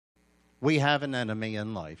We have an enemy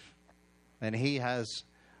in life, and he has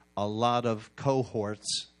a lot of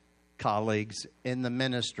cohorts, colleagues in the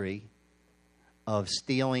ministry of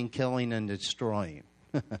stealing, killing, and destroying.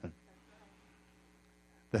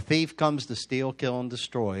 The thief comes to steal, kill, and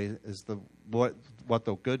destroy is what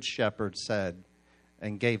the Good Shepherd said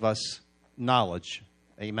and gave us knowledge.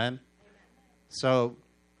 Amen? So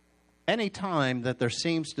any time that there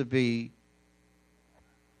seems to be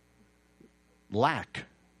lack,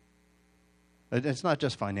 it's not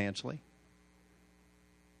just financially,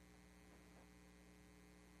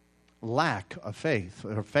 lack of faith,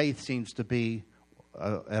 or faith seems to be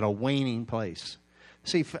at a waning place.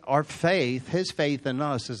 See, our faith, his faith in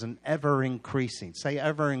us is an ever-increasing, say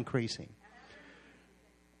ever-increasing,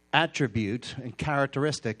 attribute and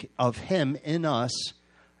characteristic of him in us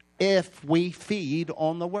if we feed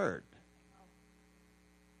on the word.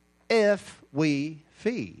 If we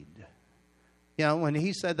feed. You know, when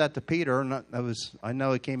he said that to Peter, and I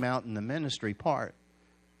know it came out in the ministry part,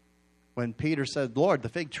 when Peter said, Lord, the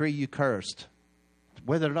fig tree you cursed,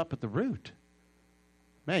 withered up at the root.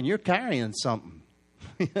 Man, you're carrying something.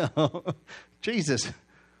 You know, Jesus,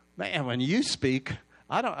 man, when you speak,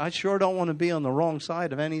 I sure don't want to be on the wrong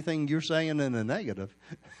side of anything you're saying in the negative.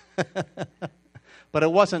 But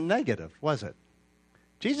it wasn't negative, was it?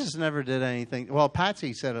 Jesus never did anything. Well,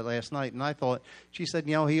 Patsy said it last night, and I thought, she said,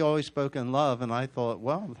 you know, he always spoke in love. And I thought,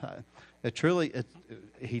 well,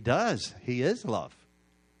 he does. He is love.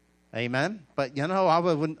 Amen. But, you know, I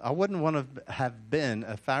wouldn't want to have been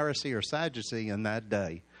a Pharisee or Sadducee in that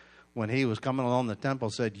day when he was coming along the temple,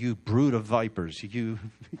 said, you brood of vipers, you,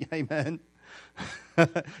 amen,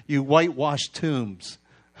 you whitewashed tombs.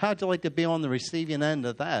 How'd you like to be on the receiving end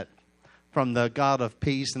of that from the God of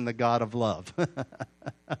peace and the God of love?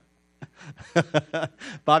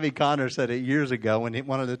 Bobby Conner said it years ago when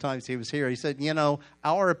one of the times he was here. He said, you know,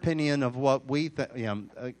 our opinion of what we think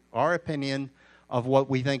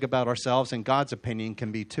about ourselves and God's opinion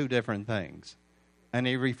can be two different things. And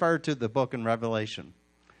he referred to the book in Revelation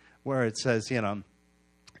where it says, you know,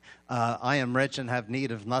 I am rich and have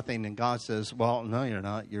need of nothing. And God says, well, no, you're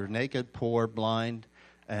not. You're naked, poor, blind,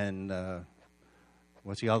 and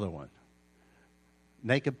what's the other one?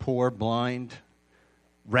 Naked, poor, blind,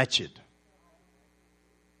 wretched.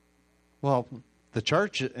 Well, the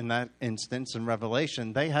church in that instance in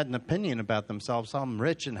Revelation, they had an opinion about themselves. I'm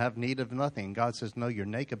rich and have need of nothing. God says, no, you're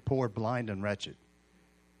naked, poor, blind, and wretched.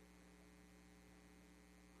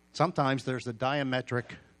 Sometimes there's a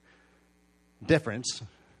diametric difference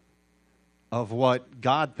of what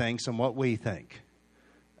God thinks and what we think.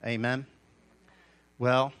 Amen?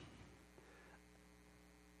 Well,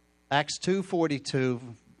 Acts 2:42,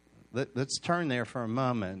 let's turn there for a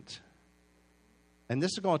moment. And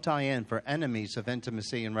this is going to tie in for enemies of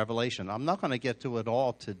intimacy in Revelation. I'm not going to get to it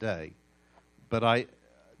all today, but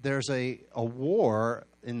there's a war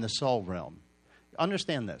in the soul realm.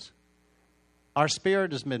 Understand this. Our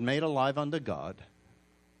spirit has been made alive unto God.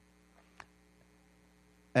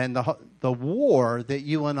 And the war that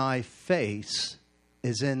you and I face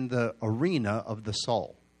is in the arena of the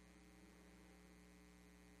soul.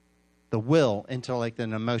 The will, intellect,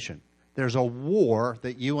 and emotion. There's a war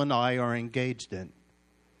that you and I are engaged in.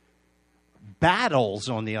 Battles,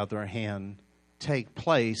 on the other hand, take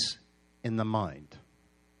place in the mind.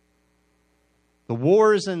 The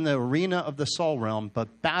war is in the arena of the soul realm,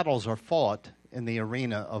 but battles are fought in the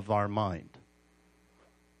arena of our mind.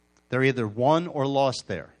 They're either won or lost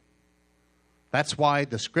there. That's why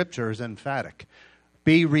the scripture is emphatic.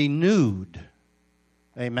 Be renewed.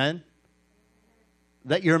 Amen?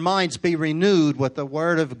 Let your minds be renewed with the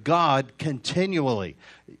word of God continually.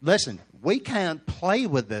 Listen, we can't play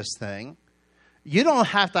with this thing. You don't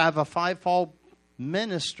have to have a fivefold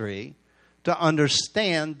ministry to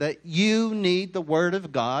understand that you need the word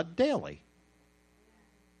of God daily.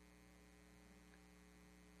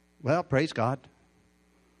 Well, praise God.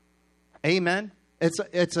 Amen.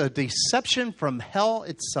 It's a deception from hell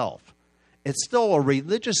itself. It's still a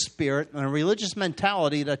religious spirit and a religious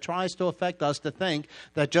mentality that tries to affect us to think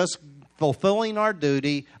that just fulfilling our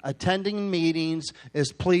duty, attending meetings,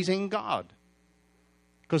 is pleasing God.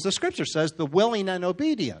 Because the scripture says the willing and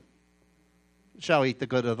obedient shall eat the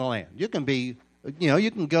good of the land. You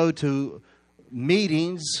can go to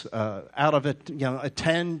meetings out of it,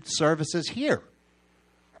 attend services here.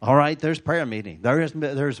 All right, there's prayer meeting.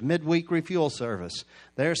 There's midweek refuel service.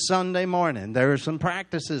 There's Sunday morning. There's some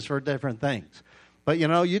practices for different things. But,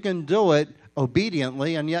 you can do it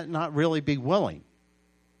obediently and yet not really be willing.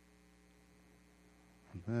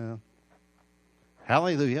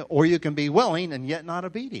 Hallelujah. Or you can be willing and yet not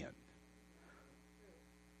obedient.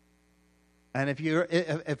 And if you're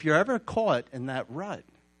ever caught in that rut,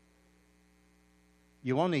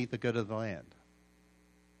 you won't eat the good of the land.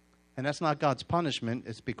 And that's not God's punishment.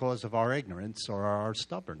 It's because of our ignorance or our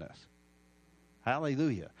stubbornness.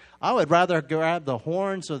 Hallelujah. I would rather grab the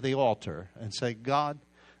horns of the altar and say, God,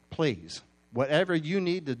 please, whatever you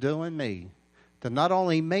need to do in me to not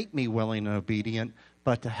only make me willing and obedient,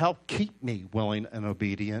 but to help keep me willing and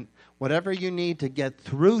obedient, whatever you need to get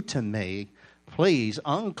through to me, please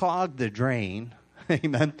unclog the drain.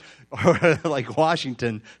 Amen. Or like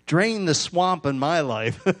Washington, drain the swamp in my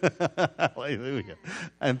life. Hallelujah.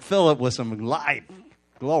 And fill it with some life.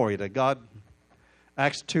 Glory to God.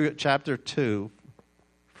 Acts 2, chapter 2,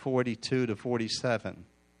 42 to 47.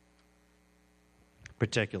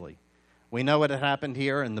 Particularly. We know what had happened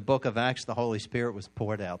here in the book of Acts. The Holy Spirit was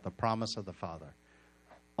poured out, the promise of the Father,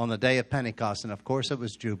 on the day of Pentecost. And of course it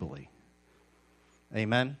was Jubilee.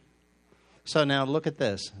 Amen. So now look at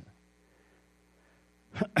this.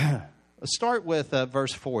 Let's start with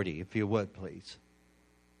verse 40, if you would, please.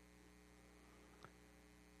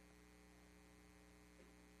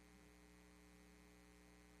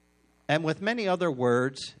 And with many other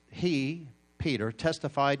words, he, Peter,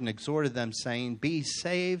 testified and exhorted them, saying, be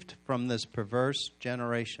saved from this perverse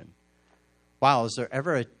generation. Wow, is there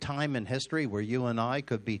ever a time in history where you and I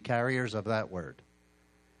could be carriers of that word?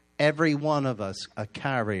 Every one of us a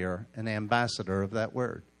carrier, an ambassador of that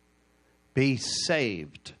word. Be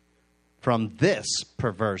saved from this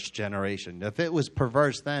perverse generation. If it was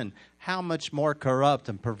perverse then, how much more corrupt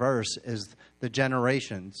and perverse is the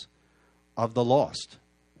generations of the lost?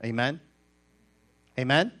 Amen?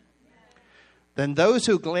 Amen? Then those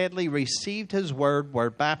who gladly received his word were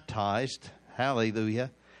baptized.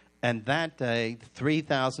 Hallelujah. And that day,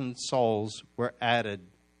 3,000 souls were added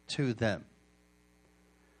to them.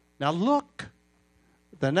 Now look,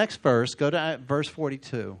 the next verse, go to verse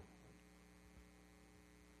 42.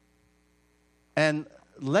 And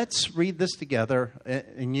let's read this together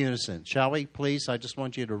in unison, shall we, please? I just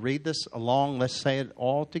want you to read this along. Let's say it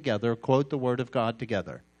all together. Quote the word of God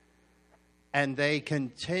together. And they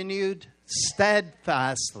continued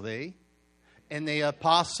steadfastly in the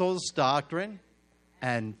apostles' doctrine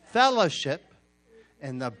and fellowship,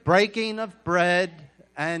 in the breaking of bread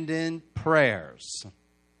and in prayers.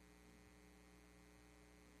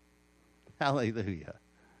 Hallelujah.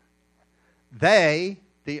 They,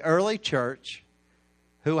 the early church,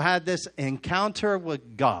 who had this encounter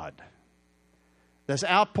with God, this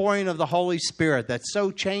outpouring of the Holy Spirit that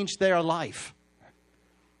so changed their life,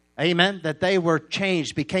 amen, that they were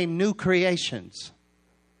changed, became new creations,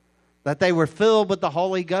 that they were filled with the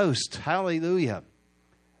Holy Ghost, hallelujah,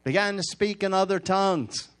 began to speak in other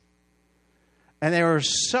tongues. And they were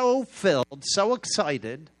so filled, so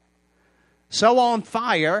excited, so on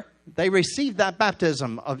fire, they received that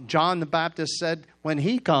baptism of John the Baptist said, when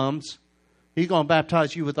he comes, he's going to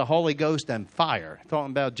baptize you with the Holy Ghost and fire.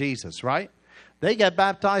 Talking about Jesus, right? They get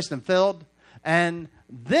baptized and filled. And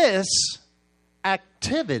this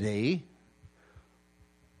activity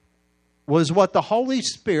was what the Holy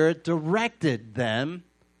Spirit directed them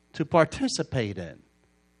to participate in.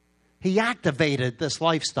 He activated this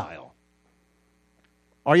lifestyle.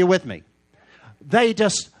 Are you with me? It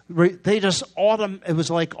was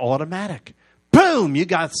like automatic. Boom, you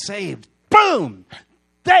got saved. Boom.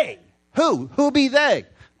 Who be they?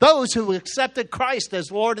 Those who accepted Christ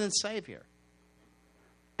as Lord and Savior.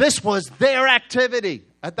 This was their activity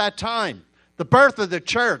at that time. The birth of the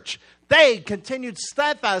church. They continued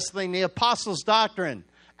steadfastly in the apostles' doctrine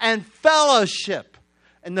and fellowship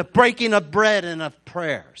in the breaking of bread and of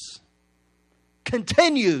prayers.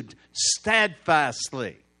 Continued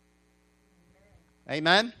steadfastly.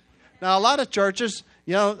 Amen? Now, a lot of churches,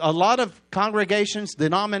 a lot of congregations,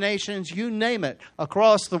 denominations, you name it,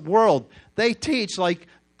 across the world, they teach like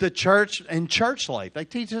the church and church life. They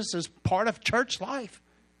teach this as part of church life.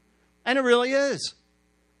 And it really is.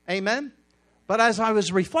 Amen? But as I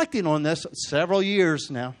was reflecting on this several years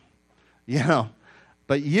now,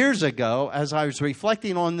 but years ago, as I was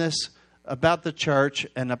reflecting on this about the church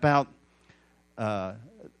and about, the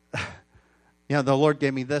Lord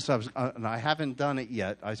gave me this, and I haven't done it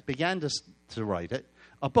yet. I began to write it,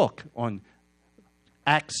 a book on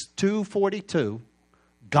Acts 2:42,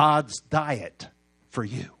 God's diet for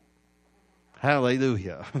you.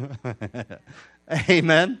 Hallelujah.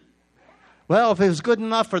 Amen. Well, if it was good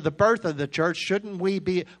enough for the birth of the church, shouldn't we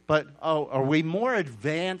be, are we more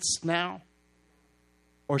advanced now?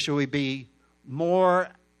 Or should we be more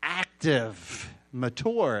active,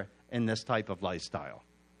 mature in this type of lifestyle?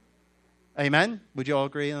 Amen? Would you all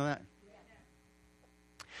agree on that?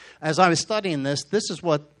 As I was studying this is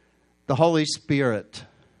what the Holy Spirit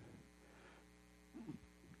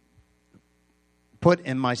put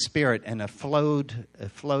in my spirit, and it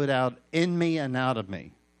flowed out in me and out of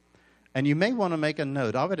me. And you may want to make a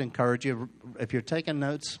note. I would encourage you, if you're taking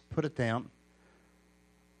notes, put it down.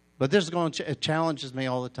 But this is going to, it challenges me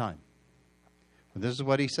all the time. But this is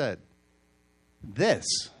what he said.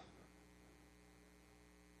 This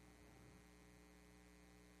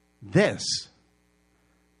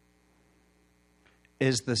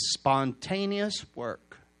is the spontaneous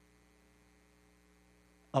work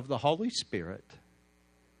of the Holy Spirit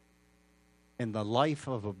in the life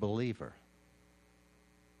of a believer.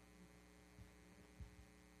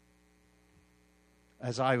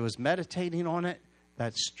 As I was meditating on it,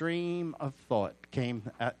 that stream of thought came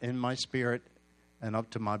in my spirit and up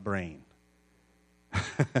to my brain.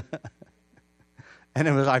 And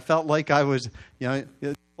I felt like I was,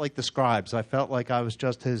 like the scribes. I felt like I was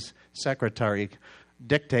just his secretary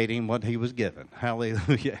dictating what he was given.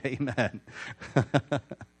 Hallelujah. Amen.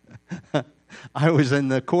 I was in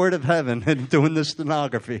the court of heaven and doing the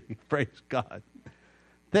stenography. Praise God.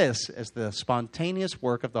 This is the spontaneous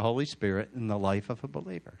work of the Holy Spirit in the life of a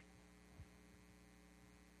believer.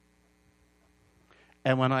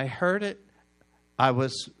 And when I heard it, I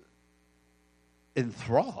was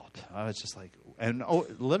enthralled. I was just like,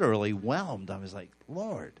 literally whelmed. I was like,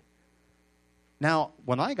 Lord. Now,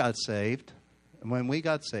 when I got saved, when we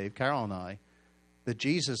got saved, Carol and I, the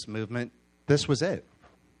Jesus movement, this was it.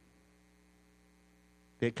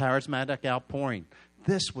 The charismatic outpouring.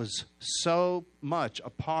 This was so much a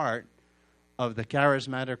part of the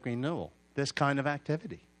charismatic renewal, this kind of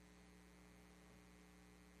activity.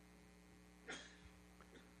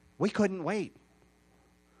 We couldn't wait.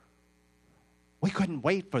 We couldn't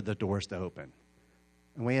wait for the doors to open.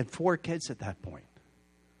 And we had 4 kids at that point.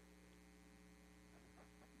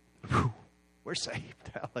 Whew, we're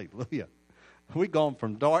saved. Hallelujah. We're going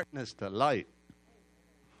from darkness to light.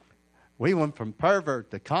 We went from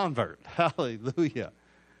pervert to convert. Hallelujah.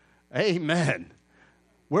 Amen.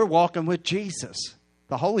 We're walking with Jesus.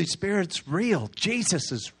 The Holy Spirit's real.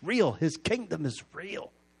 Jesus is real. His kingdom is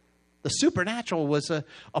real. The supernatural was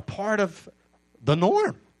a part of the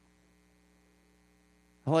norm.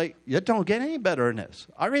 Like, you don't get any better than this.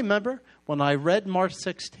 I remember when I read Mark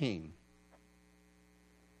 16,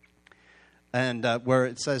 and where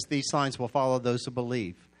it says, these signs will follow those who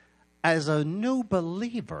believe. As a new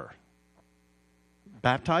believer,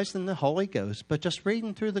 baptized in the Holy Ghost, but just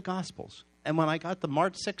reading through the Gospels. And when I got to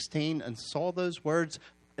Mark 16 and saw those words,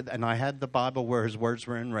 and I had the Bible where his words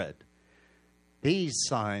were in red. These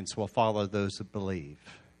signs will follow those who believe.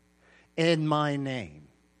 In my name,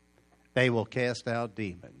 they will cast out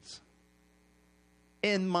demons.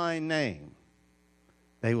 In my name,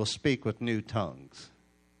 they will speak with new tongues.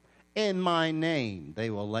 In my name, they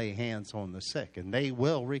will lay hands on the sick, and they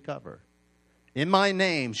will recover. In my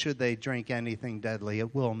name, should they drink anything deadly,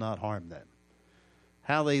 it will not harm them.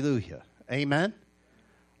 Hallelujah. Amen.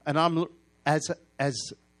 And I'm as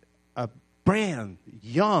a brand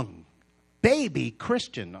young baby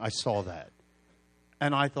Christian, I saw that.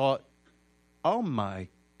 And I thought, oh my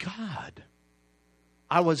God.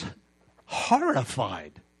 I was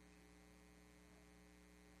horrified.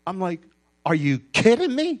 I'm like, are you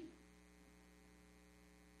kidding me?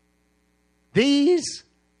 These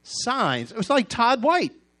signs, it was like Todd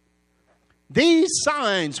White. These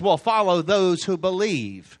signs will follow those who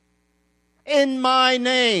believe. In my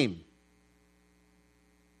name.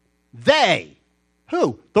 They.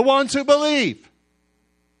 Who? The ones who believe.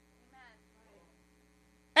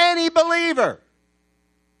 Any believer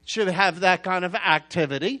should have that kind of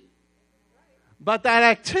activity. But that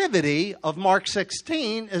activity of Mark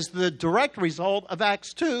 16 is the direct result of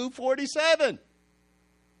Acts 2:47.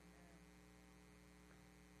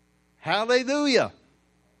 Hallelujah.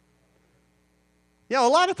 A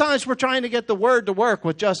lot of times we're trying to get the word to work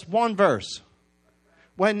with just one verse.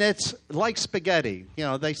 When it's like spaghetti.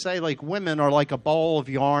 They say like women are like a ball of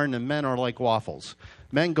yarn and men are like waffles.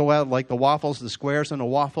 Men go out like the waffles, the squares in a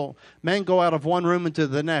waffle. Men go out of one room into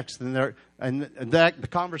the next, and the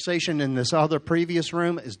conversation in this other previous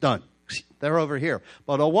room is done. They're over here.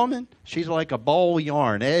 But a woman, she's like a ball of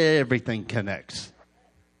yarn. Everything connects.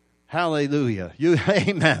 Hallelujah.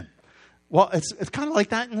 Amen. Well, it's kind of like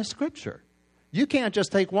that in the Scripture. You can't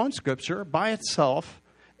just take one Scripture by itself.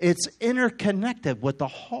 It's interconnected with the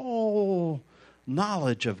whole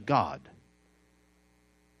knowledge of God.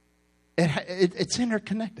 It's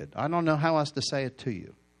interconnected. I don't know how else to say it to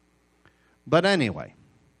you. But anyway.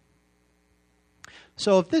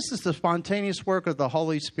 So if this is the spontaneous work of the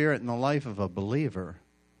Holy Spirit in the life of a believer.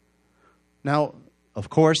 Now, of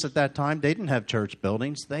course, at that time, they didn't have church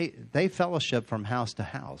buildings. They fellowship from house to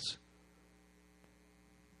house.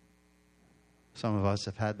 Some of us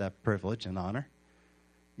have had that privilege and honor.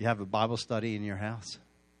 You have a Bible study in your house.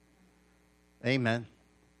 Amen.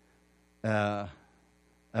 At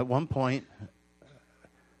one point,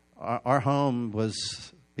 our home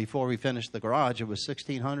was, before we finished the garage, it was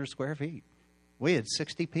 1,600 square feet. We had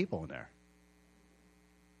 60 people in there.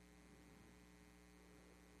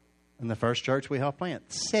 In the first church we helped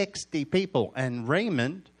plant, 60 people. And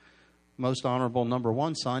Raymond, most honorable number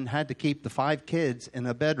one son, had to keep the 5 kids in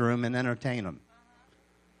a bedroom and entertain them.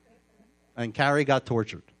 And Carrie got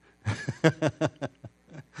tortured.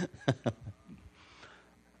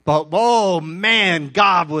 But, oh man,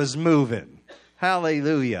 God was moving.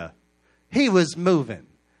 Hallelujah. He was moving.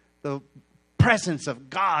 The presence of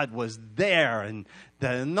God was there, and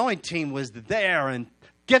the anointing was there, and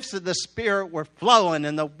gifts of the Spirit were flowing,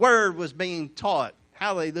 and the Word was being taught.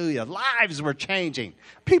 Hallelujah. Lives were changing.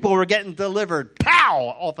 People were getting delivered,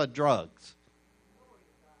 pow, off of drugs.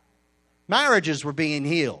 Marriages were being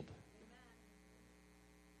healed.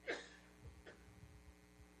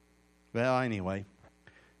 Well, anyway,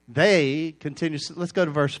 they continue. Let's go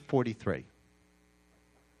to verse 43.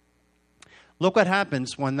 Look what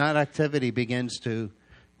happens when that activity begins to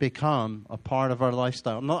become a part of our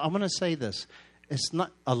lifestyle. No, I'm going to say this. It's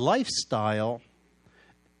not a lifestyle.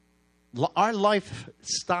 Our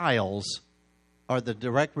lifestyles are the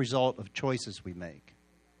direct result of choices we make.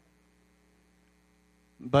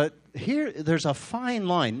 But here, there's a fine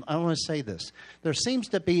line. I want to say this. There seems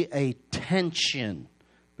to be a tension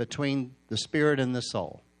between the spirit and the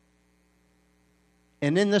soul.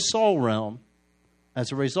 And in the soul realm,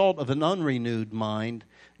 as a result of an unrenewed mind,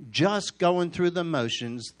 just going through the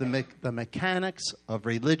motions, the mechanics of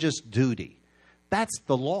religious duty, that's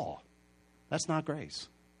the law. That's not grace.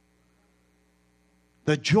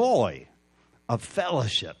 The joy of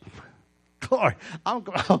fellowship. Glory.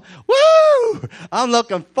 Woo! I'm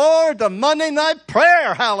looking forward to Monday night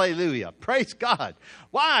prayer. Hallelujah. Praise God.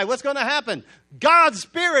 Why? What's going to happen? God's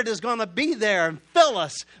Spirit is going to be there and fill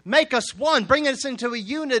us, make us one, bring us into a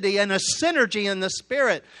unity and a synergy in the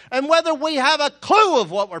Spirit. And whether we have a clue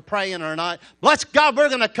of what we're praying or not, bless God, we're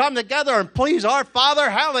going to come together and please our Father.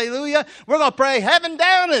 Hallelujah. We're going to pray heaven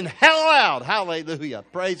down and hell out. Hallelujah.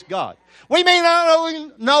 Praise God. We may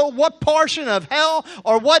not know what portion of hell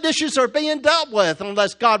or what issues are being dealt with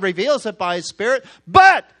unless God reveals it by His Spirit.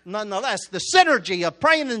 But nonetheless, the synergy of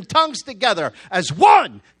praying in tongues together as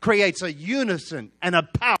one creates a unison and a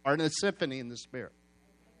power and a symphony in the Spirit.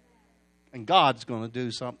 And God's going to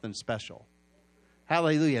do something special.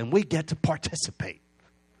 Hallelujah. And we get to participate.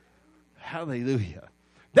 Hallelujah.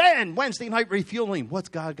 Then Wednesday night refueling. What's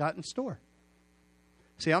God got in store?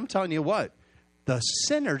 See, I'm telling you what. The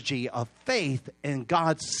synergy of faith in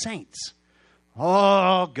God's saints.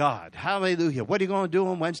 Oh, God. Hallelujah. What are you going to do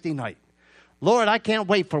on Wednesday night? Lord, I can't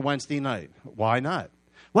wait for Wednesday night. Why not?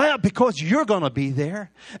 Well, because you're going to be there.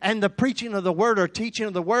 And the preaching of the word or teaching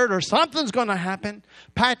of the word or something's going to happen.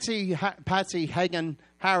 Patsy Hagen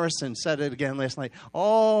Harrison said it again last night.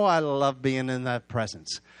 Oh, I love being in that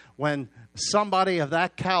presence. When somebody of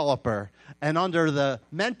that caliber and under the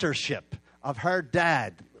mentorship of her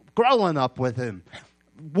dad, growing up with him,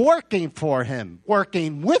 working for him,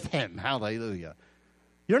 working with him. Hallelujah.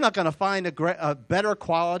 You're not going to find a better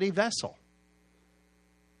quality vessel.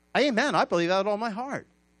 Amen. I believe that with all my heart.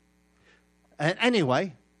 And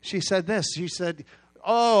anyway, she said this. She said,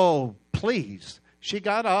 oh, please. She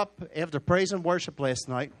got up after praise and worship last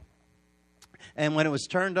night. And when it was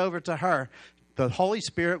turned over to her, the Holy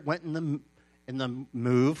Spirit went in the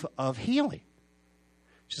move of healing.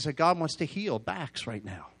 She said, God wants to heal backs right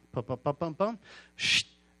now. Bum, bum, bum, bum, bum. Shh.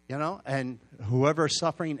 You know, and whoever is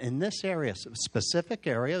suffering in this area, specific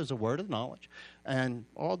area, is a word of knowledge. And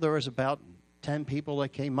there was about 10 people that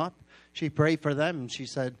came up. She prayed for them, and she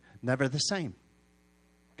said, never the same.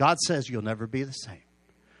 God says you'll never be the same.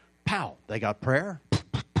 Pow. They got prayer.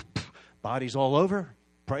 Bodies all over.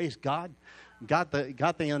 Praise God. Got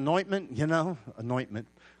the anointment, anointment.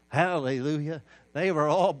 Hallelujah. They were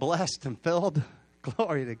all blessed and filled.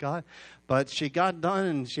 Glory to God. But she got done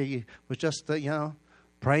and she was just,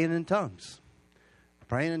 praying in tongues.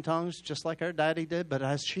 Praying in tongues just like her daddy did. But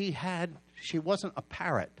as she wasn't a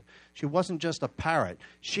parrot. She wasn't just a parrot.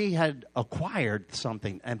 She had acquired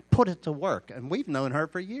something and put it to work. And we've known her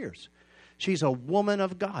for years. She's a woman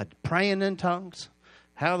of God, praying in tongues.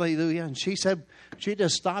 Hallelujah. And she said, she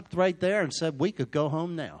just stopped right there and said, we could go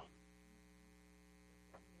home now.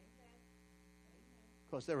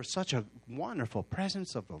 Because there was such a wonderful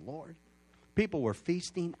presence of the Lord. People were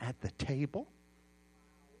feasting at the table.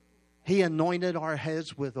 He anointed our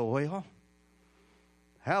heads with oil.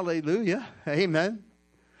 Hallelujah. Amen.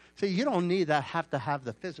 See, you don't need to have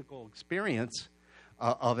the physical experience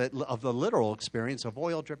of it, of the literal experience of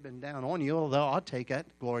oil dripping down on you, although I'll take it.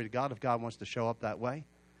 Glory to God if God wants to show up that way.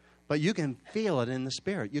 But you can feel it in the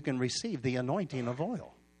Spirit. You can receive the anointing of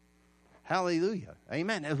oil. Hallelujah.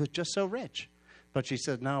 Amen. It was just so rich. But she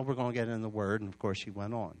said, no, we're going to get in the Word. And, of course, she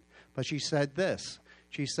went on. But she said this.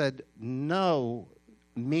 She said, no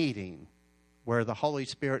meeting where the Holy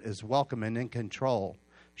Spirit is welcome and in control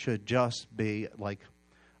should just be like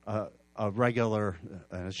a regular,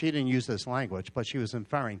 she didn't use this language, but she was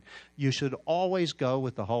inferring, you should always go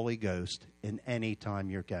with the Holy Ghost in any time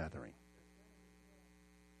you're gathering.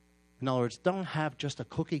 In other words, don't have just a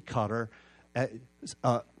cookie cutter,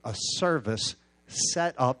 a service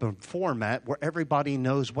set up and format where everybody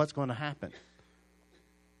knows what's going to happen.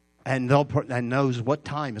 And knows what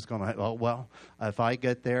time is going to happen. Well, if I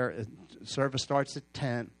get there, service starts at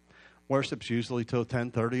 10. Worship's usually till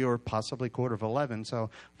 10:30 or possibly 11:15. So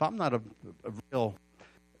if I'm not if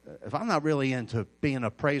I'm not really into being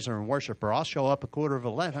a praiser and worshiper, I'll show up at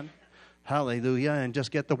 11:15. Hallelujah, and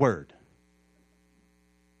just get the word.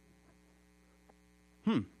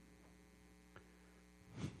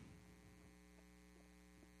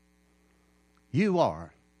 You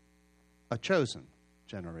are a chosen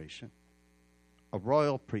generation, a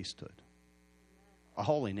royal priesthood, a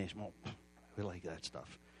holy nation. Well, we like that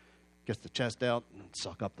stuff. Gets the chest out and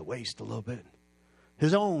suck up the waist a little bit.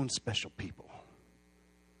 His own special people,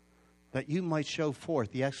 that you might show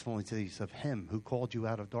forth the excellencies of him who called you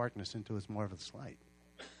out of darkness into his marvelous light.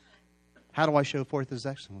 How do I show forth his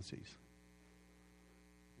excellencies?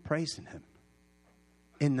 Praising him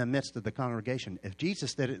in the midst of the congregation. If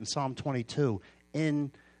Jesus did it in Psalm 22,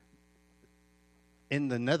 in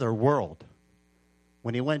the nether world,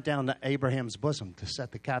 when he went down to Abraham's bosom to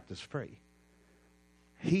set the captives free,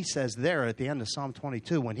 he says there at the end of Psalm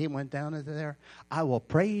 22, when he went down into there, I will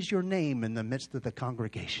praise your name in the midst of the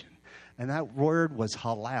congregation. And that word was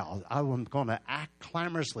halal. I'm going to act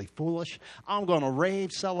clamorously foolish. I'm going to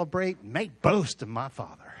rave, celebrate, make boast of my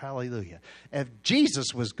Father. Hallelujah. If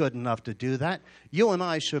Jesus was good enough to do that, you and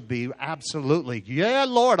I should be absolutely, yeah,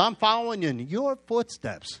 Lord, I'm following in your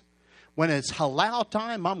footsteps. When it's halal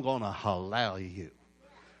time, I'm going to halal you.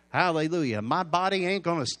 Hallelujah. My body ain't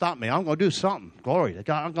going to stop me. I'm going to do something. Glory to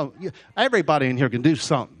God. Everybody in here can do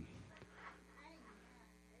something.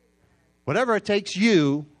 Whatever it takes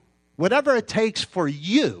for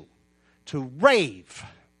you to rave,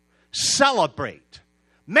 celebrate,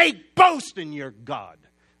 make boast in your God.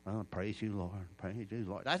 Oh, praise you, Lord. Praise you,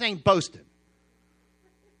 Lord. That ain't boasting.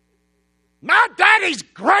 My daddy's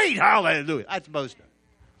great. Hallelujah. That's boasting.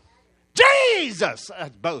 Jesus.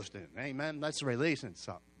 That's boasting. Amen. That's releasing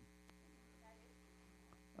something.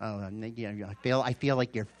 Oh, I feel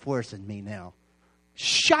like you're forcing me now.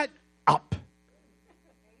 Shut up.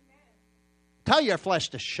 Tell your flesh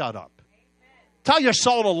to shut up. Tell your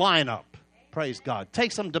soul to line up. Praise God.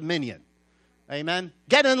 Take some dominion. Amen.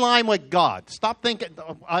 Get in line with God. Stop thinking.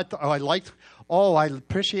 I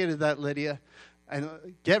appreciated that, Lydia. And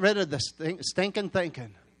get rid of the stinking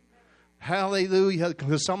thinking. Hallelujah.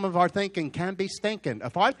 Because some of our thinking can be stinking.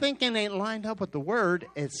 If our thinking ain't lined up with the word,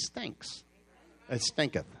 it stinks. It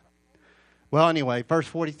stinketh. Well, anyway, verse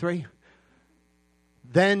 43.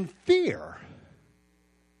 Then fear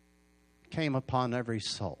came upon every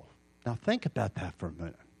soul. Now think about that for a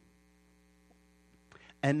minute.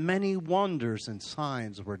 And many wonders and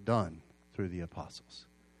signs were done through the apostles.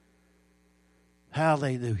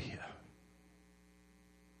 Hallelujah.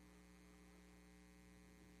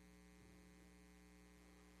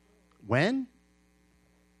 When?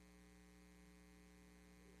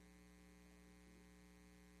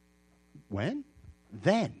 When?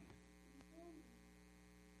 Then.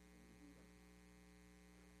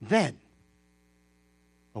 Then.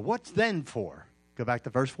 Well, what's then for? Go back to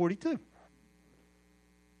verse 42.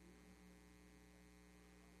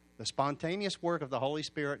 The spontaneous work of the Holy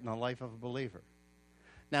Spirit in the life of a believer.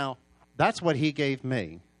 Now, that's what he gave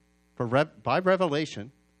me by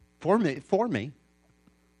revelation for me.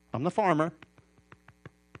 I'm the farmer.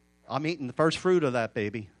 I'm eating the first fruit of that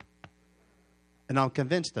baby. And I'm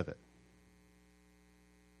convinced of it.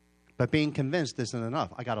 But being convinced isn't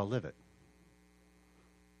enough. I got to live it.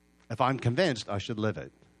 If I'm convinced, I should live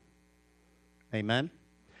it. Amen?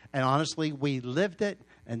 And honestly, we lived it,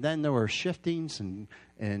 and then there were shiftings and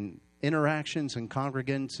interactions and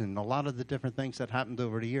congregants and a lot of the different things that happened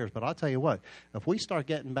over the years. But I'll tell you what, if we start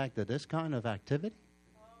getting back to this kind of activity,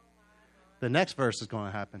 the next verse is going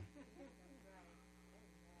to happen.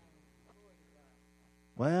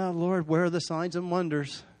 Well, Lord, where are the signs and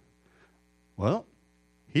wonders? Well,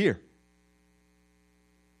 here.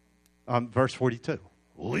 Verse 42.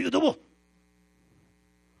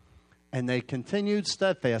 And they continued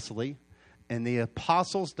steadfastly in the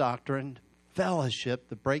apostles' doctrine, fellowship,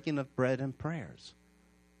 the breaking of bread, and prayers.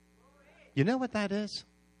 You know what that is?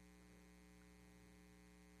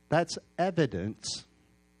 That's evidence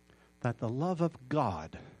that the love of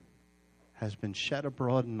God has been shed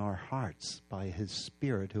abroad in our hearts by His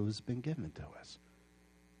Spirit who has been given to us.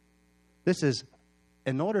 This is,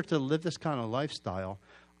 in order to live this kind of lifestyle,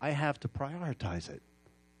 I have to prioritize it.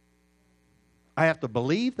 I have to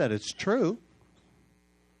believe that it's true.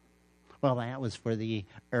 Well, that was for the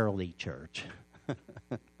early church.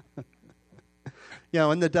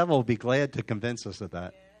 And the devil will be glad to convince us of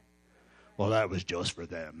that. Well, that was just for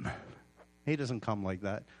them. He doesn't come like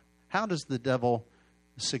that. How does the devil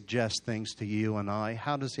suggest things to you and I?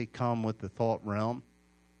 How does he come with the thought realm?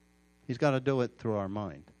 He's got to do it through our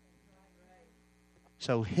mind.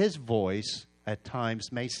 So his voice at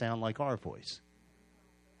times may sound like our voice.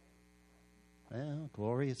 Well,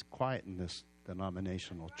 glory is quiet in this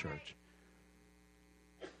denominational church.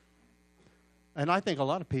 And I think a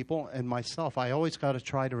lot of people, and myself, I always got to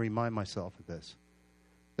try to remind myself of this.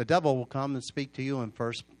 The devil will come and speak to you in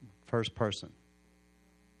first person.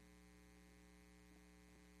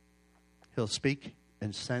 He'll speak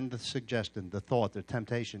and send the suggestion, the thought, the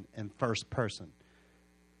temptation in first person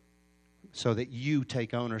so that you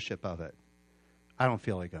take ownership of it. I don't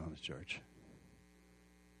feel like going to church.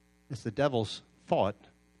 It's the devil's thought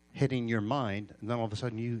hitting your mind, and then all of a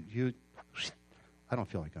sudden you I don't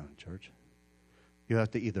feel like going to church. You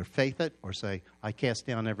have to either faith it or say, I cast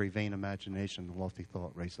down every vain imagination and lofty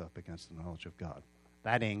thought raised up against the knowledge of God.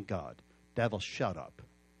 That ain't God. Devil, shut up.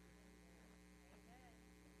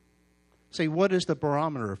 See, what is the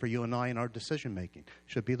barometer for you and I in our decision making?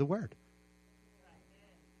 Should be the Word.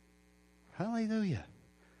 Hallelujah.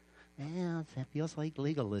 Well, that feels like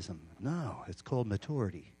legalism. No, it's called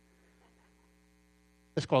maturity.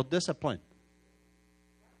 It's called discipline.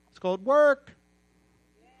 It's called work.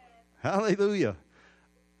 Hallelujah.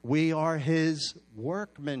 We are His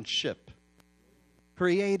workmanship,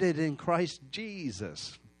 created in Christ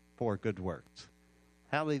Jesus for good works.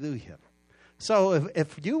 Hallelujah. So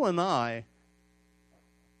if you and I,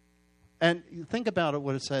 and you think about it,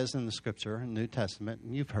 what it says in the Scripture, in the New Testament,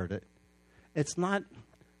 and you've heard it, it's not,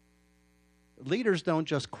 leaders don't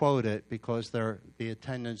just quote it because the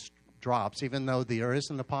attendance drops, even though there is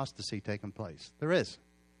an apostasy taking place. There is.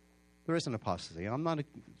 There is an apostasy. I'm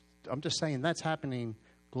just saying that's happening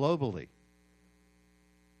globally.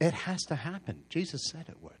 It has to happen. Jesus said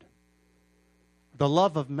it would. The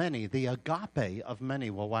love of many, the agape of many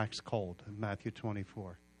will wax cold in Matthew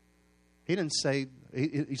 24. He didn't say,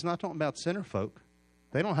 he's not talking about sinner folk.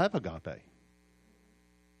 They don't have agape.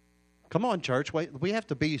 Come on, church. We have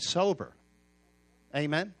to be sober.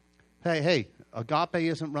 Amen? Hey, agape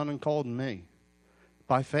isn't running cold in me.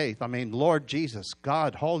 By faith, I mean, Lord Jesus,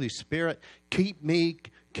 God, Holy Spirit, keep me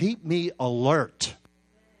alert.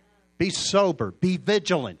 Be sober. Be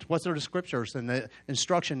vigilant. What's the scriptures and the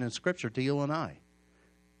instruction in Scripture to you and I?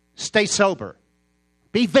 Stay sober.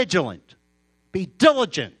 Be vigilant. Be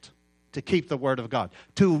diligent to keep the Word of God.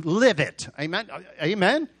 To live it. Amen?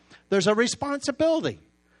 Amen? There's a responsibility.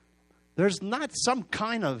 There's not some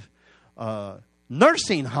kind of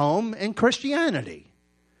nursing home in Christianity.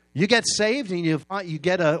 You get saved and you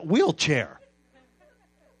get a wheelchair.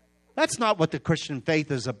 That's not what the Christian faith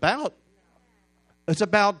is about. It's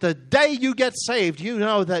about the day you get saved, you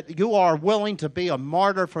know that you are willing to be a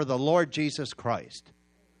martyr for the Lord Jesus Christ.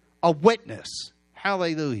 A witness.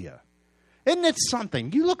 Hallelujah. Isn't it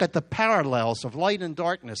something? You look at the parallels of light and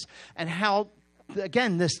darkness and how,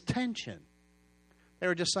 again, this tension. They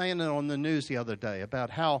were just saying it on the news the other day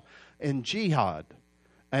about how in jihad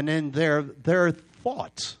and in their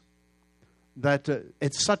thoughts that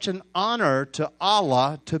it's such an honor to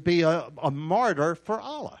Allah to be a martyr for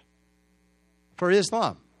Allah, for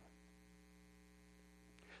Islam.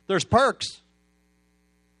 There's perks.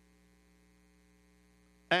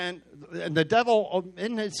 And the devil,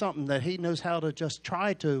 isn't it something that he knows how to just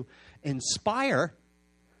try to inspire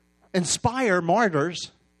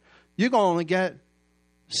martyrs? You're going to get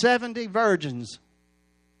 70 virgins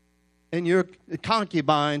in your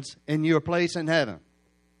concubines in your place in heaven.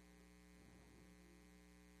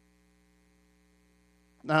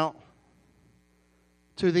 Now,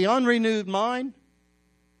 to the unrenewed mind,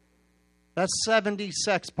 that's 70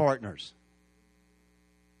 sex partners.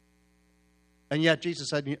 And yet Jesus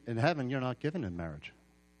said, in heaven, you're not given in marriage.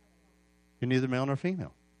 You're neither male nor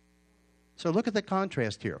female. So look at the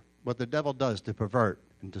contrast here, what the devil does to pervert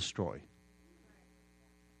and destroy.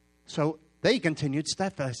 So They continued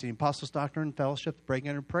steadfast in the apostles' doctrine and fellowship,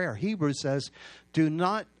 breaking in prayer. Hebrews says, do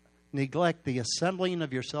not neglect the assembling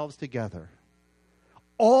of yourselves together.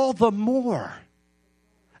 All the more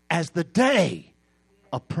as the day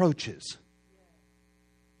approaches.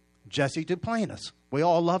 Jesse Duplantis. We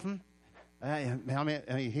all love him. I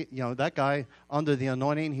mean, that guy under the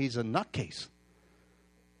anointing, he's a nutcase.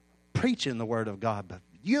 Preaching the word of God, but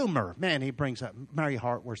humor, man, he brings up. Mary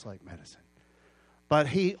Hart works like medicine. But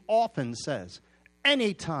he often says,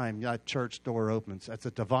 anytime that church door opens, that's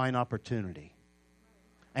a divine opportunity.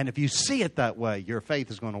 And if you see it that way, your faith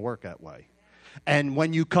is going to work that way. And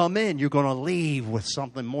when you come in, you're going to leave with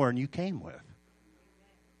something more than you came with.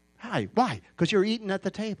 Why? Because you're eating at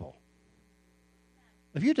the table.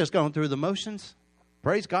 If you're just going through the motions,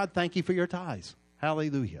 praise God, thank you for your tithes.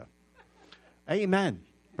 Hallelujah. Amen.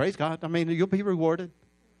 Praise God. I mean, you'll be rewarded.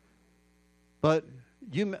 But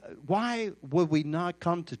why would we not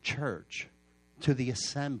come to church, to the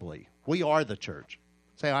assembly? We are the church.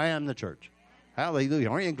 Say, I am the church. Hallelujah.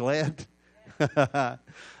 Aren't you glad?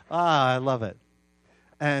 I love it.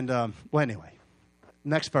 And, anyway,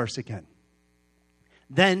 next verse again.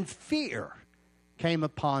 Then fear came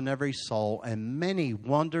upon every soul, and many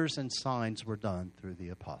wonders and signs were done through the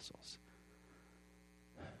apostles.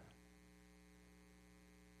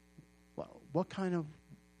 What kind of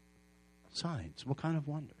signs? What kind of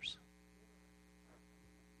wonders?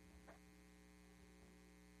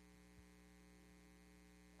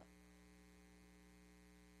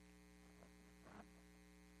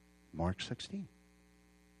 Mark 16.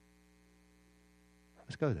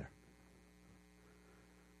 Let's go there.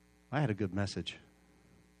 I had a good message.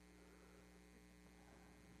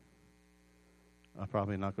 I'm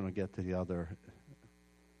probably not going to get to the other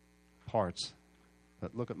parts,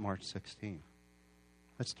 but look at Mark 16.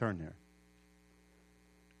 Let's turn there.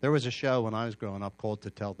 There was a show when I was growing up called To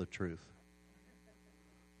Tell the Truth.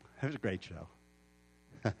 It was a great show.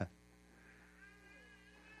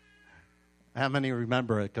 How many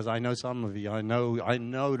remember it? Because I know some of you. I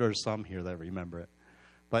know there's some here that remember it.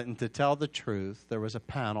 But in To Tell the Truth, there was a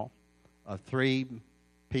panel of 3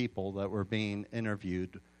 people that were being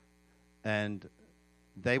interviewed, and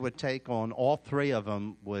they would take on, all 3 of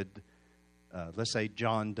them would, let's say,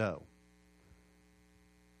 John Doe.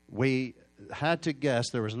 We had to guess.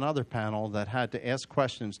 There was another panel that had to ask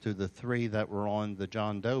questions to the 3 that were on the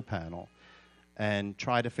John Doe panel and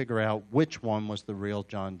try to figure out which one was the real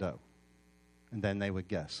John Doe. And then they would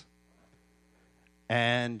guess.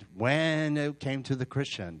 And when it came to the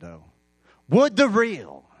crescendo, would the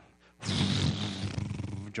real,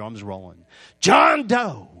 drums rolling, John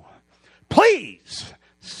Doe, please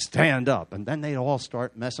stand up. And then they all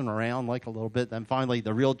start messing around like a little bit. Then finally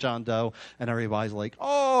the real John Doe, and everybody's like,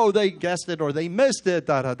 oh, they guessed it or they missed it,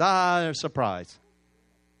 da-da-da, surprise.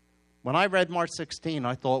 When I read Mark 16,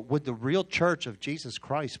 I thought, would the real church of Jesus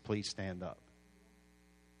Christ please stand up?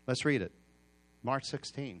 Let's read it. Mark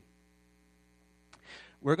 16.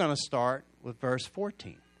 We're going to start with verse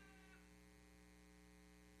 14.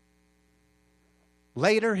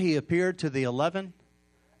 Later he appeared to the 11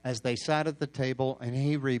 as they sat at the table, and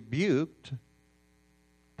he rebuked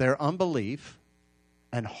their unbelief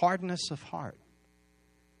and hardness of heart,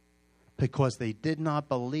 because they did not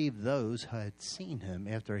believe those who had seen him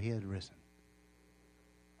after he had risen.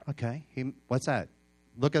 Okay, what's that?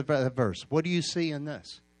 Look at that verse. What do you see in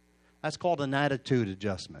this? That's called an attitude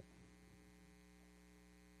adjustment.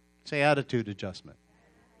 Say attitude adjustment.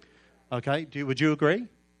 Okay, would you agree?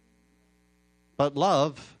 But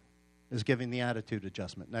love is giving the attitude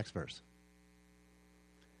adjustment. Next verse.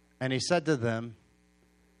 And he said to them,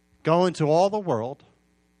 go into all the world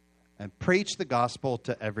and preach the gospel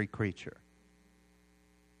to every creature.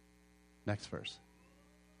 Next verse.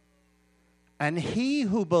 And he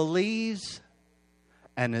who believes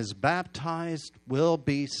and is baptized will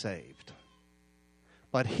be saved.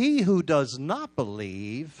 But he who does not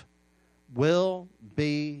believe will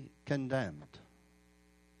be condemned.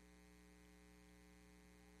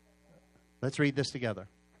 Let's read this together.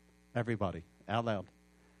 Everybody, out loud.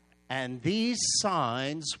 And these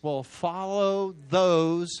signs will follow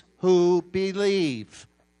those who believe.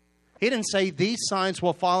 He didn't say these signs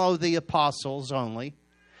will follow the apostles only.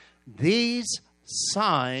 These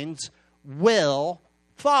signs will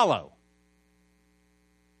follow.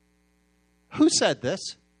 Who said this?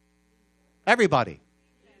 Everybody.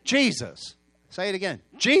 Jesus. Say it again.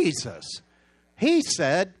 Jesus. He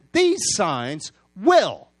said these signs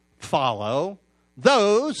will follow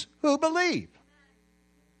those who believe.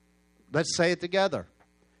 Let's say it together.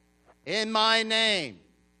 In my name,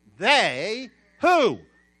 they, who?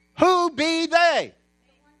 Who be they?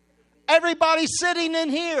 Everybody sitting in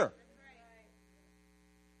here.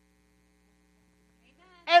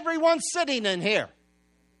 everyone sitting in here.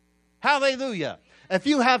 Hallelujah. If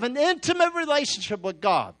you have an intimate relationship with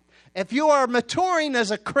God, if you are maturing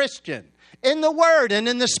as a Christian in the Word and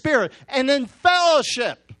in the Spirit and in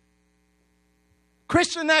fellowship,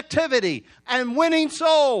 Christian activity and winning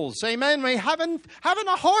souls, amen, having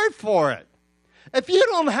a heart for it. If you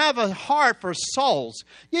don't have a heart for souls,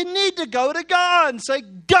 you need to go to God and say,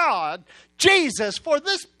 God, Jesus, for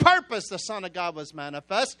this purpose the Son of God was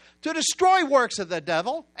manifest, to destroy works of the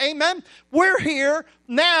devil. Amen. We're here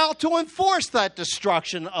now to enforce that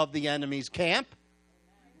destruction of the enemy's camp.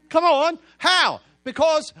 Come on. How?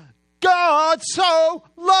 Because God so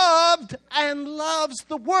loved and loves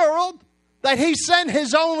the world that he sent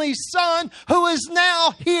his only Son, who is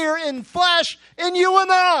now here in flesh in you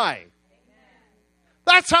and I.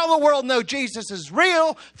 That's how the world knows Jesus is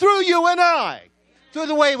real, through you and I. Through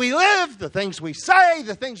the way we live, the things we say,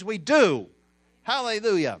 the things we do.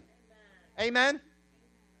 Hallelujah. Amen.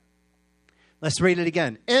 Let's read it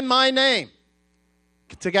again. In my name.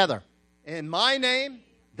 Together. In my name,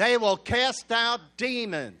 they will cast out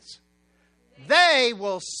demons. They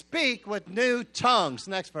will speak with new tongues.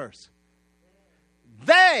 Next verse.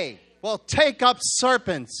 They will take up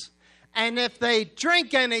serpents. And if they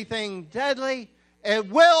drink anything deadly, it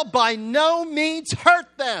will by no means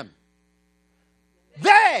hurt them.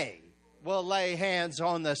 They will lay hands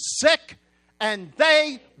on the sick and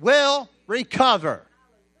they will recover.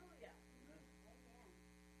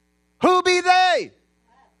 Who be they?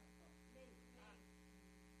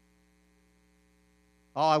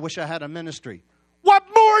 Oh, I wish I had a ministry. What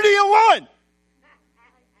more do you want?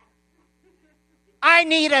 I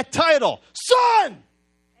need a title. Son!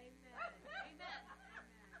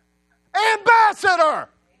 Ambassador!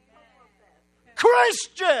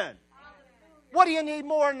 Christian! What do you need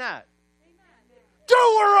more than that?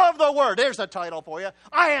 Doer of the word. There's a title for you.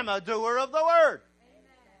 I am a doer of the word.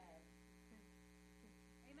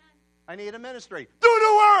 I need a ministry. Do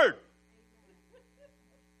the word!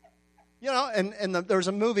 You know, and there's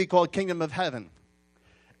a movie called Kingdom of Heaven.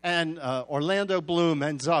 And Orlando Bloom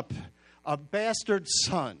ends up a bastard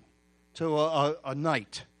son to a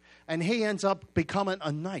knight. And he ends up becoming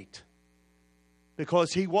a knight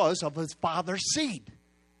because he was of his father's seed.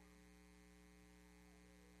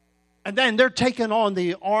 And then they're taking on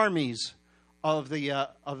the armies of the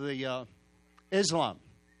Islam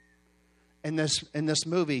in this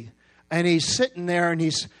movie. And he's sitting there, and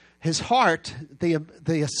his heart,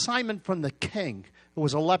 the assignment from the king, who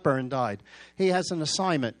was a leper and died. He has an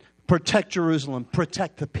assignment: protect Jerusalem,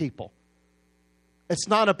 protect the people. It's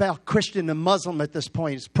not about Christian and Muslim at this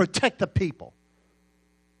point. It's protect the people.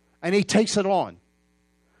 And he takes it on.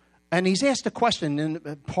 And he's asked a question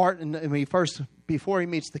before he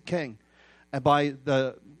meets the king, by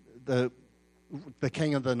the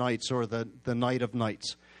king of the knights, or the knight of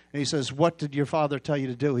knights. And he says, "What did your father tell you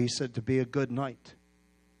to do?" He said, "To be a good knight."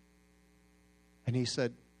 And he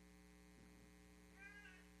said,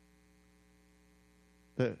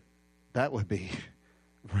 that would be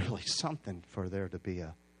really something for there to be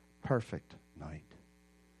a perfect knight.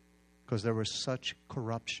 Because there was such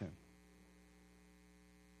corruption.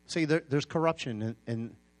 See, there's corruption,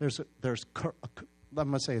 and I'm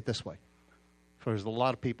going to say it this way, because a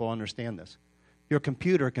lot of people understand this. Your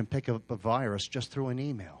computer can pick up a virus just through an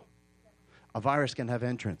email. A virus can have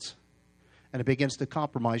entrance, and it begins to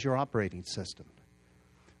compromise your operating system.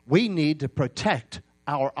 We need to protect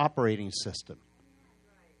our operating system.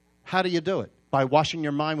 How do you do it? By washing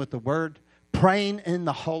your mind with the Word, praying in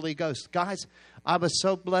the Holy Ghost. Guys, I was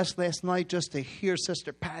so blessed last night just to hear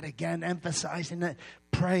Sister Pat again emphasizing that.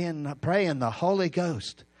 Pray in the Holy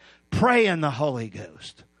Ghost. Pray in the Holy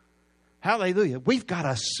Ghost. Hallelujah. We've got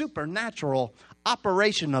a supernatural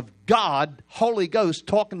operation of God, Holy Ghost,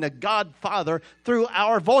 talking to God Father through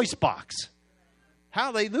our voice box.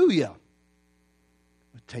 Hallelujah.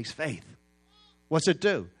 It takes faith. What's it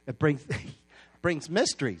do? It brings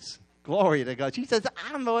mysteries. Glory to God. She says,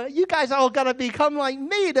 I don't know, you guys all got to become like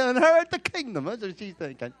me to inherit the kingdom. That's what she's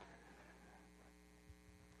thinking.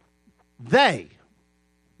 They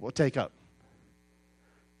will take up.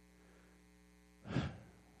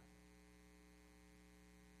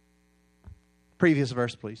 Previous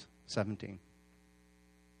verse, please. 17.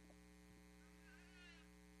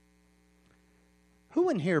 Who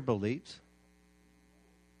in here believes?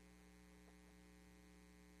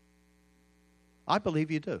 I believe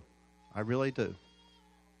you do. I really do.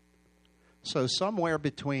 So somewhere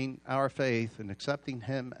between our faith and accepting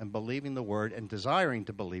Him and believing the Word and desiring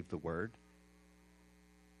to believe the Word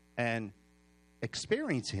and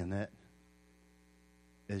experiencing it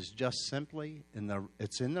is just simply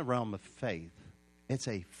it's in the realm of faith. It's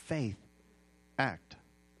a faith act.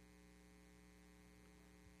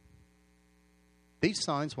 These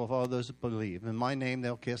signs will follow those that believe. In my name,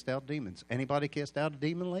 they'll cast out demons. Anybody cast out a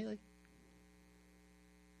demon lately?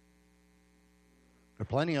 There are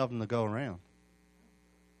plenty of them to go around.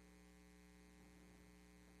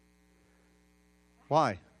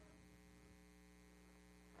 Why?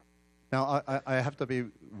 Now, I have to be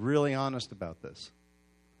really honest about this.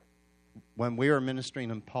 When we were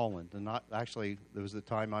ministering in Poland, and actually, there was the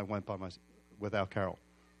time I went without Carol.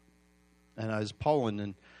 And I was in Poland,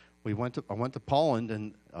 and I went to Poland,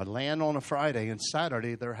 and I land on a Friday, and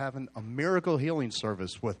Saturday they're having a miracle healing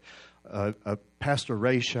service with Pastor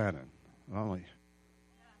Ray Shannon. I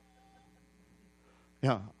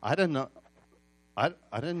didn't know. I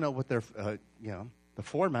didn't know what their the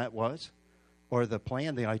format was, or the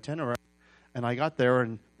plan, the itinerary. And I got there,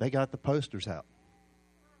 and they got the posters out.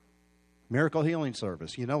 Miracle healing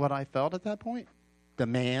service. You know what I felt at that point?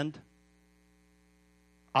 Demand,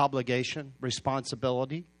 obligation,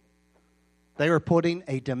 responsibility. They were putting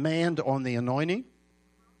a demand on the anointing.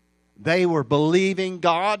 They were believing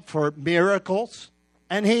God for miracles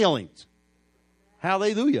and healings.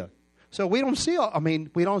 Hallelujah. So we don't see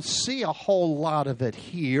a whole lot of it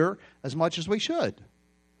here as much as we should.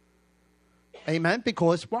 Amen?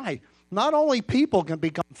 Because why? Not only people can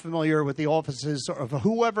become familiar with the offices of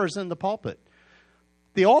whoever's in the pulpit,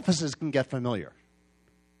 the offices can get familiar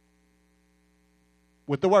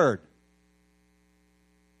with the word.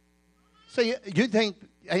 So you think,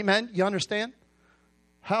 amen, you understand?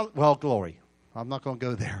 Well, glory. I'm not going to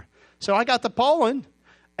go there. So I got to Poland,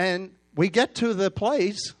 and we get to the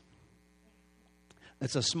place.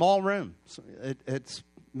 It's a small room. It's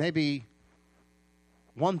maybe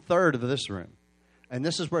 1/3 of this room. And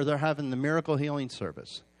this is where they're having the miracle healing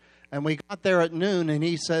service. And we got there at noon, and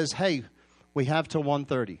he says, hey, we have till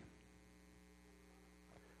 1:30.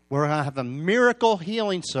 We're going to have a miracle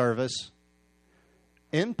healing service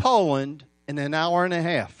in Poland in an hour and a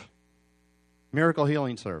half. Miracle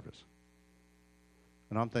healing service.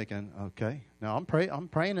 And I'm thinking, okay. Now I'm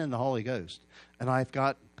praying in the Holy Ghost. And I've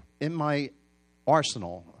got in my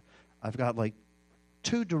arsenal, I've got like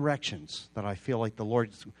 2 directions that I feel like the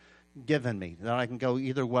Lord's given me, that I can go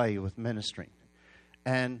either way with ministering.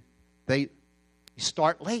 And they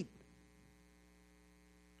start late.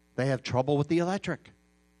 They have trouble with the electric.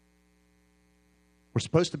 We're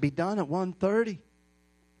supposed to be done at 1:30.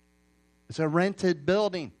 It's a rented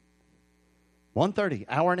building. 1:30,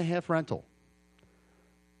 hour and a half rental.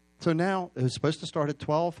 So now it was supposed to start at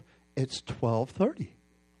 12. It's 12:30.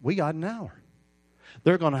 We got an hour.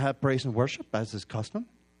 They're going to have praise and worship as is custom.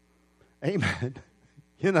 Amen.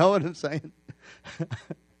 You know what I'm saying?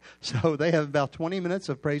 So they have about 20 minutes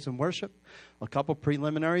of praise and worship, a couple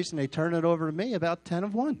preliminaries, and they turn it over to me about 10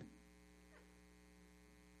 of 1.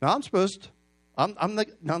 Now I'm supposed to,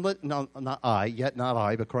 not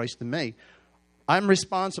I, but Christ in me. I'm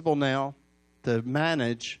responsible now to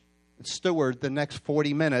manage, steward the next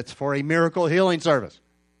 40 minutes for a miracle healing service.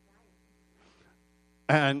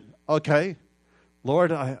 And, okay,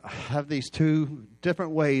 Lord, I have these 2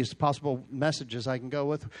 different ways, possible messages I can go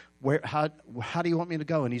with. How do you want me to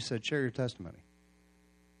go? And he said, share your testimony.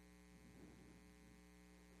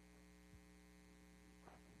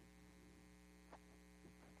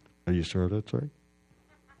 Are you sure that's right?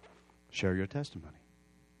 Share your testimony.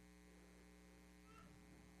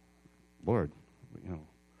 Lord,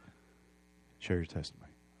 share your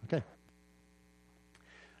testimony. Okay.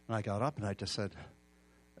 And I got up and I just said,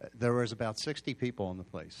 there was about 60 people in the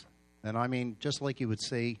place. And I mean, just like you would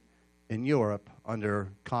see in Europe under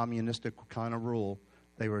communistic kind of rule,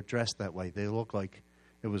 they were dressed that way. They looked like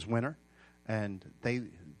it was winter. And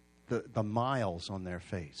the miles on their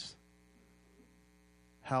face,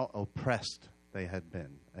 how oppressed they had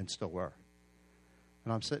been and still were.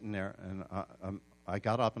 And I'm sitting there, and I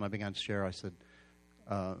got up and I began to share. I said,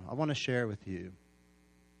 I want to share with you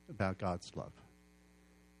about God's love.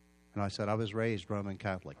 And I said, I was raised Roman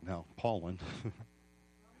Catholic. Now, Poland.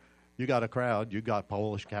 You got a crowd. You got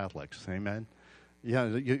Polish Catholics. Amen. Yeah,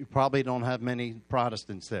 you probably don't have many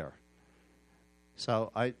Protestants there.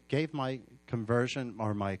 So I gave my conversion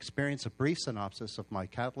or my experience, a brief synopsis of my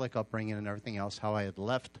Catholic upbringing and everything else, how I had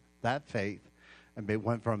left that faith and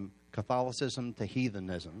went from Catholicism to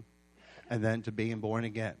heathenism and then to being born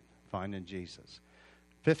again, finding Jesus.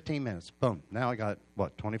 15 minutes. Boom. Now I got,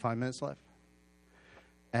 25 minutes left?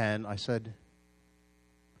 And I said,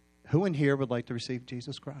 who in here would like to receive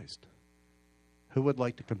Jesus Christ? Who would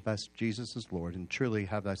like to confess Jesus as Lord and truly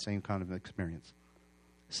have that same kind of experience?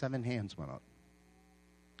 7 hands went up.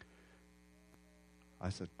 I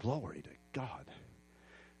said, glory to God.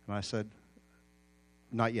 And I said,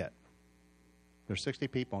 not yet. There's 60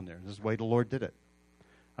 people in there. This is the way the Lord did it.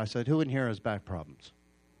 I said, who in here has back problems?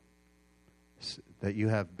 That you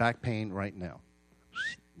have back pain right now.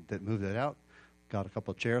 That moved it out. Got a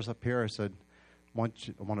couple of chairs up here. I said, I want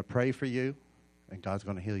to pray for you, and God's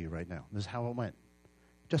going to heal you right now. This is how it went.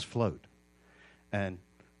 It just flowed. And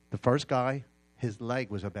the first guy, his leg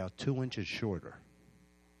was about 2 inches shorter.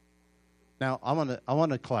 Now, I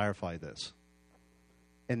want to clarify this.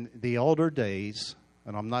 In the older days,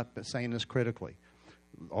 and I'm not saying this critically,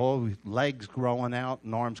 legs growing out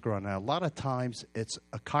and arms growing out, a lot of times it's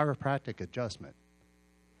a chiropractic adjustment.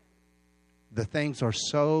 The things are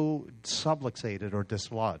so subluxated or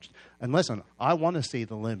dislodged. And listen, I want to see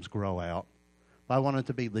the limbs grow out. I want it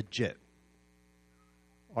to be legit.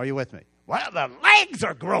 Are you with me? Well, the legs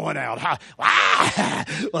are growing out.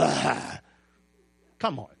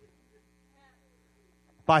 Come on.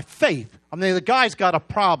 By faith. I mean, the guy's got a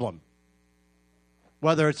problem.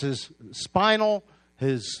 Whether it's his spinal,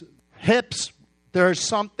 his hips, there's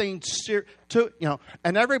something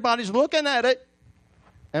and everybody's looking at it.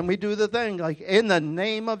 And we do the thing, like, in the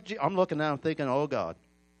name of Jesus. I'm looking now and thinking, oh, God.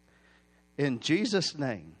 In Jesus'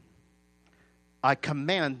 name, I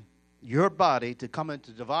command your body to come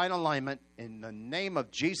into divine alignment in the name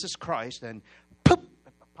of Jesus Christ. And pop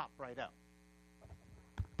right out.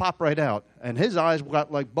 Pop right out. And his eyes got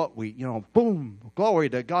like buckwheat, boom, glory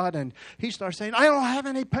to God. And he starts saying, I don't have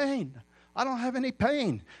any pain. I don't have any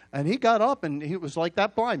pain. And he got up and he was like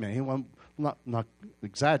that blind man. He went, not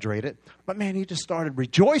exaggerate it, but man, he just started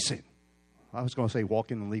rejoicing. I was going to say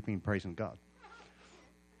walking and leaping, praising God.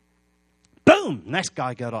 Boom! Next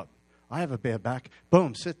guy got up. I have a bad back.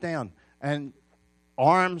 Boom, sit down. And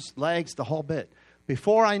arms, legs, the whole bit.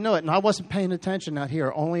 Before I knew it, and I wasn't paying attention out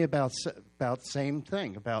here, only about the same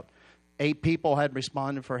thing. About 8 people had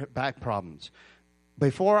responded for back problems.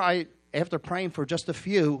 After praying for just a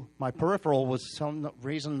few, my peripheral was some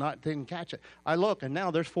reason didn't catch it. I look, and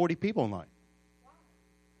now there's 40 people in line.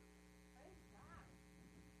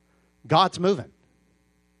 God's moving,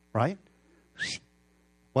 right?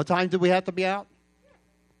 What time do we have to be out?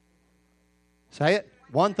 Say it.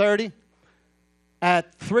 1:30.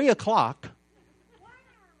 At 3 o'clock.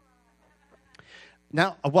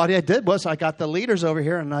 Now, what I did was I got the leaders over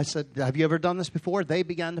here, and I said, have you ever done this before? They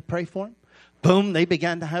began to pray for him. Boom, they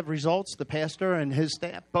began to have results, the pastor and his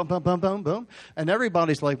staff, boom, boom, boom, boom, boom. And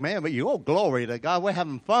everybody's like, man, but glory to God, we're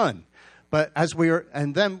having fun. But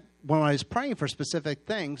and then when I was praying for specific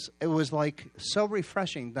things, it was like so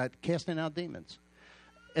refreshing, that casting out demons.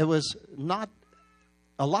 It was not,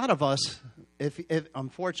 a lot of us, if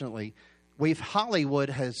unfortunately, Hollywood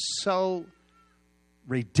has so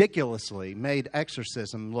ridiculously made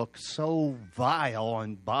exorcism look so vile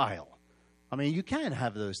and vile. I mean, you can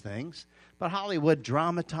have those things. But Hollywood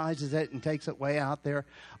dramatizes it and takes it way out there.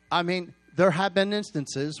 I mean, there have been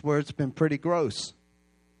instances where it's been pretty gross,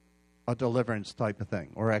 a deliverance type of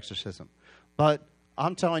thing, or exorcism. But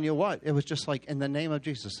I'm telling you what, it was just like, in the name of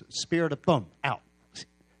Jesus, spirit of boom, out.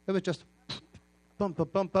 It was just boom, boom,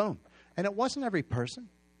 boom, boom. And it wasn't every person,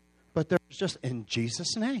 but there was just, in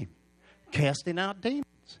Jesus' name, casting out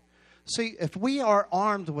demons. See, if we are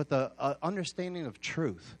armed with an understanding of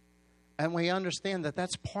truth, and we understand that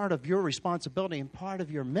that's part of your responsibility and part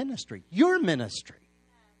of your ministry. Your ministry.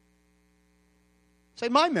 Say,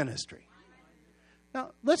 my ministry.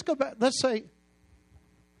 Now, let's go back. Let's say,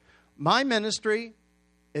 my ministry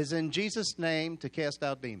is in Jesus' name to cast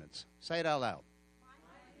out demons. Say it out loud.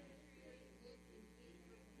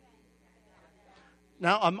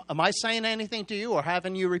 Now, am I saying anything to you or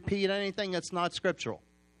having you repeat anything that's not scriptural?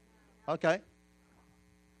 Okay.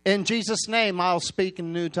 In Jesus' name, I'll speak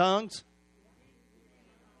in new tongues.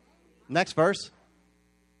 Next verse.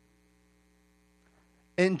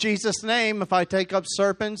 In Jesus' name, if I take up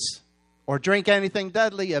serpents or drink anything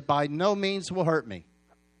deadly, it by no means will hurt me.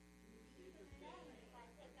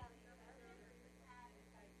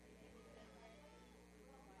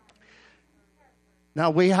 Now,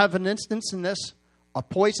 we have an instance in this. A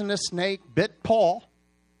poisonous snake bit Paul.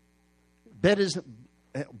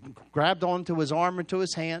 Grabbed onto his arm and to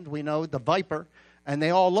his hand. We know the viper. And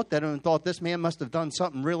they all looked at him and thought, this man must have done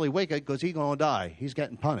something really wicked because he's going to die. He's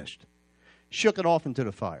getting punished. Shook it off into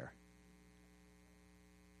the fire.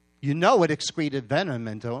 You know it excreted venom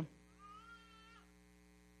into him.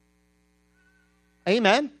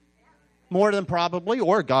 Amen? More than probably,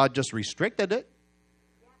 or God just restricted it.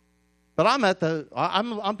 But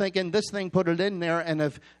I'm thinking this thing put it in there, and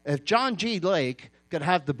if John G. Lake could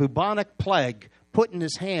have the bubonic plague put in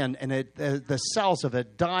his hand, and the cells of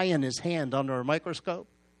it die in his hand under a microscope,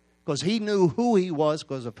 because he knew who he was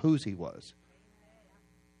because of whose he was.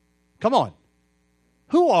 Come on.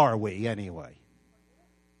 Who are we anyway?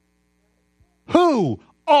 Who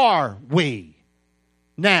are we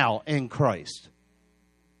now in Christ?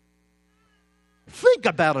 Think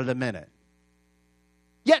about it a minute.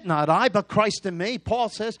 Yet not I, but Christ in me. Paul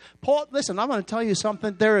says, listen, I'm going to tell you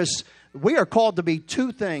something. We are called to be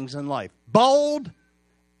two things in life: bold,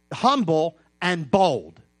 humble, and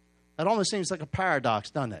bold. That almost seems like a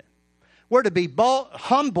paradox, doesn't it? We're to be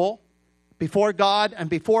humble before God and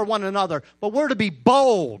before one another, but we're to be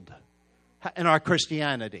bold in our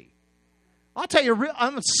Christianity. I'll tell you,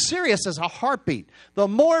 I'm serious as a heartbeat. The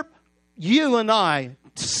more you and I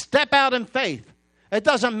step out in faith, it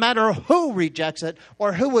doesn't matter who rejects it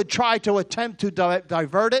or who would try to attempt to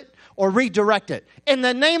divert it or redirect it. In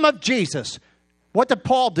the name of Jesus, what did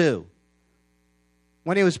Paul do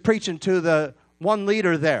when he was preaching to the one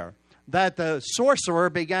leader there? That the sorcerer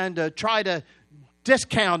began to try to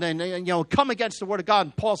discount and come against the word of God.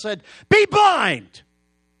 And Paul said, "Be blind,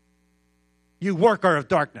 you worker of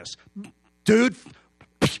darkness." Dude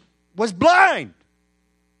was blind.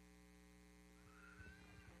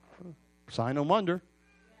 Sign of wonder.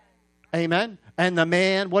 Amen. And the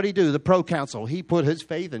man, what did he do? The proconsul. He put his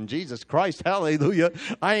faith in Jesus Christ. Hallelujah.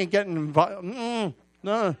 I ain't getting involved.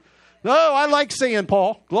 No, I like seeing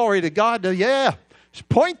Paul. Glory to God. Yeah.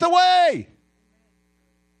 Point the way.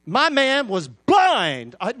 My man was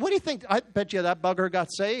blind. What do you think? I bet you that bugger got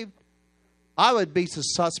saved. I would be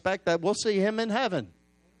suspect that we'll see him in heaven.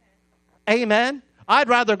 Amen. I'd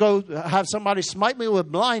rather go have somebody smite me with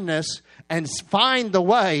blindness and find the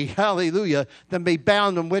way, hallelujah, than be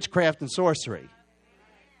bound in witchcraft and sorcery.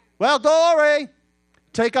 Well, glory.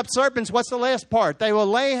 Take up serpents. What's the last part? They will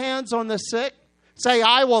lay hands on the sick. Say,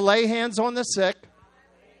 I will lay hands on the sick.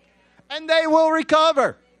 And they will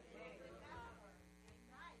recover.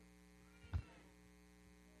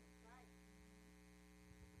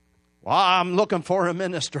 Well, I'm looking for a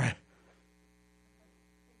ministry.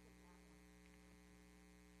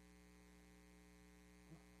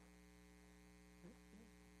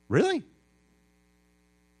 Really?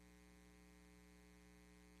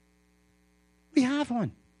 We have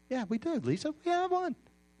one. Yeah, we do, Lisa. We have one.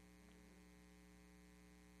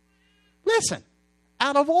 Listen,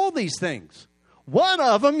 out of all these things, one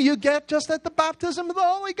of them you get just at the baptism of the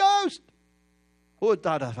Holy Ghost. I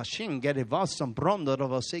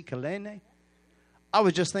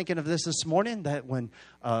was just thinking of this morning, that when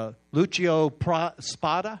Lucio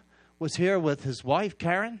Spada was here with his wife,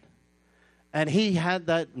 Karen, and he had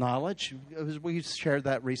that knowledge, we shared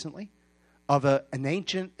that recently, of an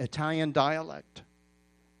ancient Italian dialect.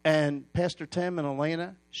 And Pastor Tim and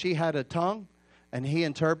Elena, she had a tongue, and he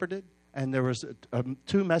interpreted, and there was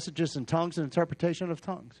 2 messages in tongues and interpretation of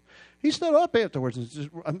tongues. He stood up afterwards and just,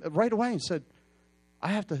 right away and said, I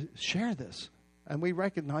have to share this. And we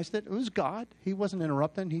recognized it. It was God. He wasn't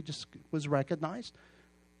interrupting. He just was recognized.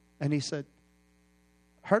 And he said,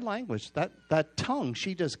 her language, that tongue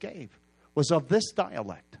she just gave, was of this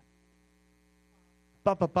dialect.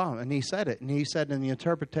 And he said it. And he said, and the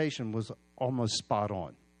interpretation was almost spot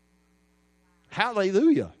on.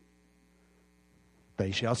 Hallelujah. They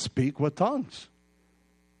shall speak with tongues.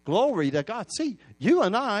 Glory to God. See, you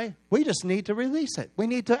and I, we just need to release it. We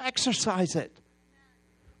need to exercise it.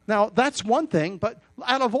 Now, that's one thing, but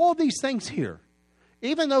out of all these things here,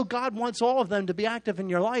 even though God wants all of them to be active in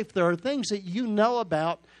your life, there are things that you know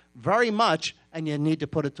about very much, and you need to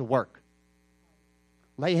put it to work.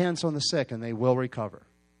 Lay hands on the sick, and they will recover.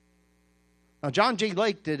 Now, John G.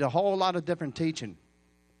 Lake did a whole lot of different teaching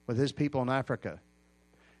with his people in Africa.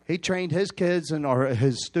 He trained his kids or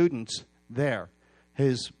his students there,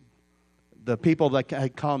 the people that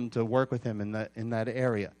had come to work with him in that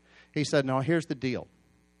area. He said, now, here's the deal.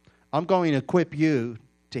 I'm going to equip you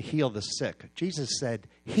to heal the sick. Jesus said,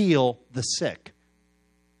 heal the sick.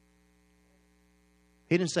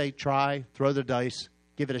 He didn't say try, throw the dice,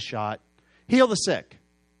 give it a shot. Heal the sick.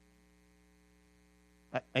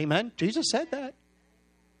 Amen? Jesus said that.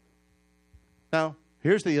 Now,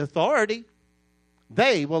 here's the authority.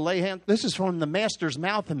 They will lay hands. This is from the Master's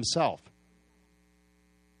mouth himself.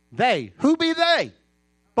 They. Who be they?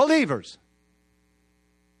 Believers.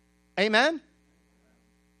 Amen?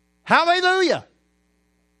 Hallelujah.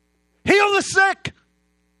 Heal the sick.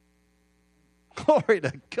 Glory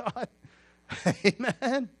to God.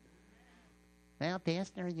 Amen. Well,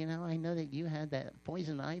 Pastor, I know that you had that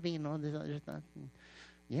poison ivy and all this other stuff.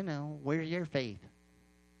 Where's your faith?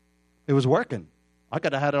 It was working. I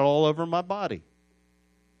could have had it all over my body.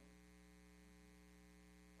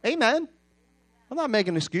 Amen. I'm not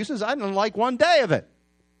making excuses. I didn't like one day of it.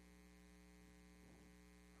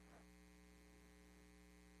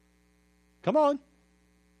 Come on.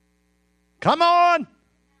 Come on.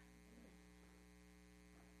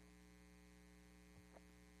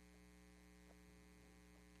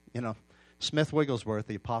 Smith Wigglesworth,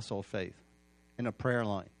 the apostle of faith, in a prayer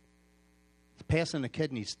line. He's passing a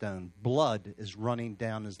kidney stone. Blood is running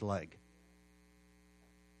down his leg.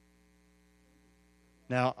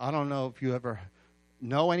 Now, I don't know if you ever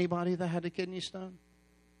know anybody that had a kidney stone.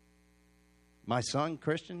 My son,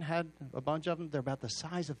 Christian, had a bunch of them. They're about the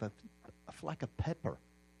size of a fleck of pepper.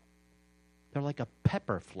 They're like a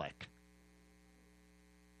pepper fleck.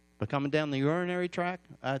 But coming down the urinary tract,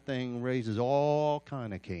 that thing raises all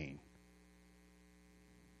kind of cane.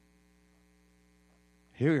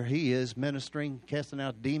 Here he is ministering, casting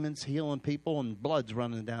out demons, healing people, and blood's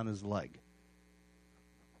running down his leg.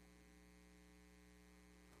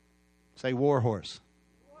 Say war horse.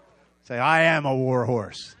 Say, I am a war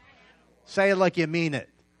horse. Say it like you mean it.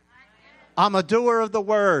 I'm a doer of the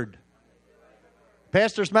word.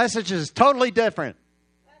 Pastor's message is totally different.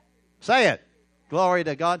 Say it. Glory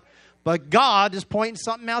to God. But God is pointing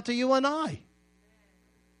something out to you and I.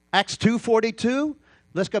 Acts 2:42.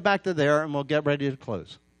 Let's go back to there and we'll get ready to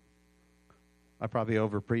close. I probably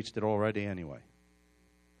overpreached it already anyway.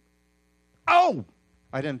 Oh!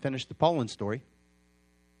 I didn't finish the Poland story.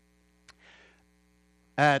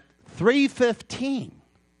 At 3:15,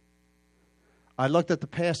 I looked at the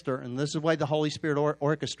pastor, and this is the way the Holy Spirit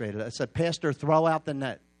orchestrated it. I said, Pastor, throw out the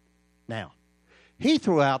net now. He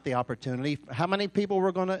threw out the opportunity. How many people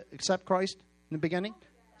were going to accept Christ in the beginning?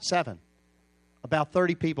 7. About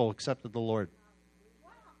 30 people accepted the Lord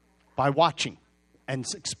by watching and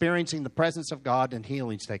experiencing the presence of God and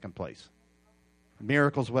healings taking place.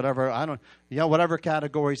 Miracles, whatever, whatever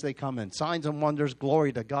categories they come in. Signs and wonders,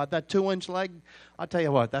 glory to God. That 2-inch leg, I'll tell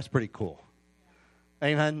you what, that's pretty cool.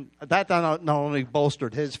 Amen. That not only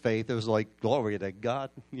bolstered his faith, it was like, glory to God.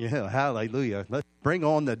 Yeah, hallelujah. Let's bring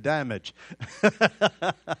on the damage.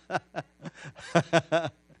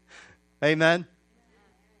 Amen.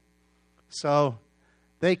 So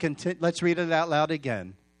they continue. Let's read it out loud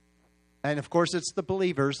again. And of course, it's the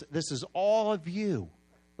believers. This is all of you.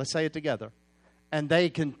 Let's say it together. And they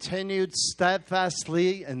continued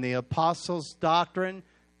steadfastly in the apostles' doctrine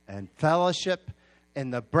and fellowship,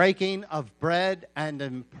 in the breaking of bread and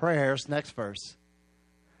in prayers. Next verse.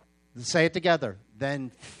 Say it together.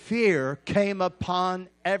 Then fear came upon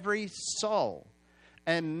every soul,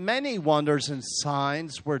 and many wonders and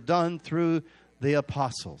signs were done through the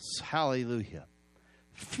apostles. Hallelujah.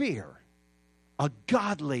 Fear, a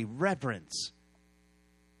godly reverence.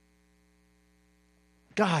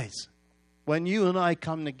 Guys, when you and I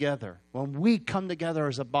come together, when we come together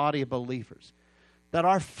as a body of believers, that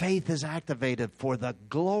our faith is activated for the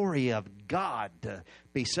glory of God to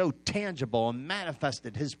be so tangible and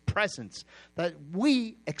manifested, His presence, that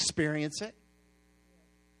we experience it.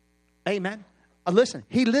 Amen. Listen,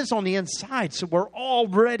 He lives on the inside, so we're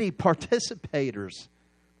already participators.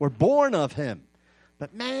 We're born of Him.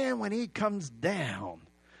 But man, when He comes down,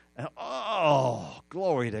 and oh,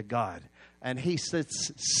 glory to God, and He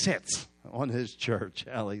sits on His church.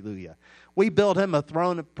 Hallelujah. We build Him a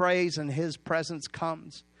throne of praise, and His presence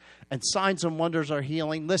comes. And signs and wonders are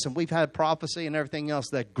healing. Listen, we've had prophecy and everything else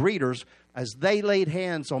that greeters, as they laid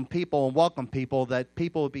hands on people and welcomed people, that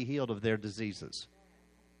people would be healed of their diseases.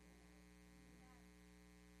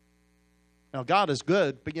 Now, God is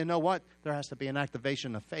good, but you know what? There has to be an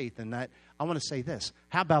activation of faith in that. I want to say this.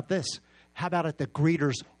 How about this? How about at the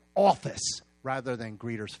greeter's office rather than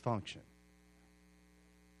greeter's function?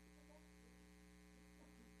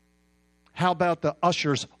 How about the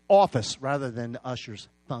usher's office rather than the usher's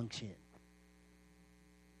function?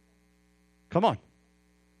 Come on.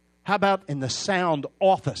 How about in the sound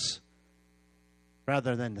office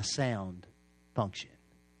rather than the sound function?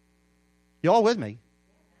 You all with me?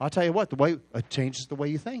 I'll tell you what, the way it changes the way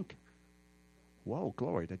you think. Whoa,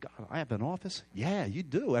 glory to God. I have an office? Yeah, you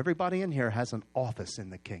do. Everybody in here has an office in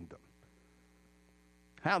the kingdom.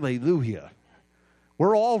 Hallelujah.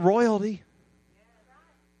 We're all royalty.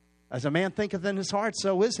 As a man thinketh in his heart,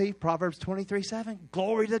 so is he. Proverbs 23:7.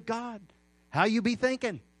 Glory to God. How you be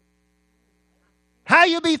thinking? How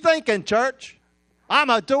you be thinking, church? I'm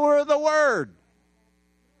a doer of the word.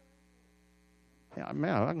 Yeah,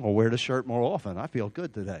 man, I'm going to wear this shirt more often. I feel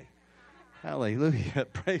good today. Hallelujah.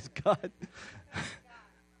 Praise God.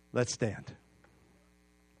 Let's stand.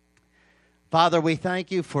 Father, we thank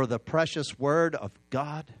you for the precious word of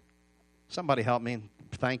God. Somebody help me in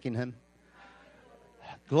thanking him.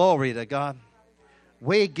 Glory to God.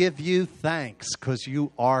 We give you thanks because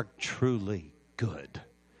you are truly good.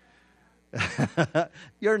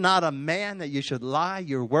 You're not a man that you should lie.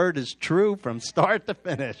 Your word is true from start to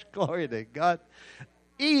finish. Glory to God.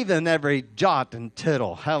 Even every jot and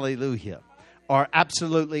tittle, hallelujah, are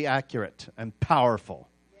absolutely accurate and powerful.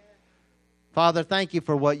 Father, thank you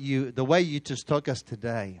for the way you just took us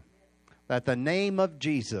today. That the name of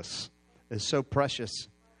Jesus is so precious,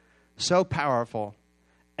 so powerful,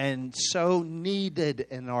 and so needed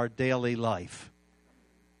in our daily life.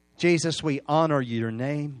 Jesus, we honor your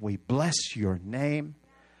name. We bless your name.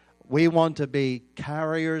 We want to be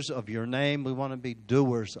carriers of your name. We want to be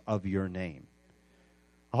doers of your name.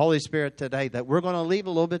 Holy Spirit, today, that we're going to leave a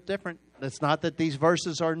little bit different. It's not that these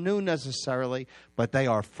verses are new necessarily, but they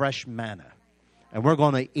are fresh manna. And we're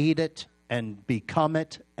going to eat it and become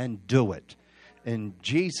it and do it. In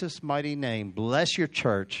Jesus' mighty name, bless your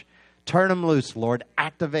church. Turn them loose, Lord.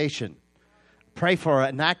 Activation. Pray for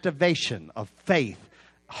an activation of faith,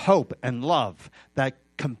 hope, and love. That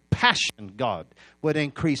compassion, God, would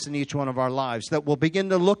increase in each one of our lives. That we'll begin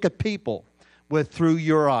to look at people through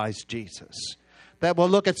your eyes, Jesus. That we'll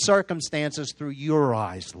look at circumstances through your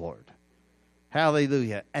eyes, Lord.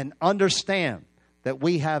 Hallelujah. And understand that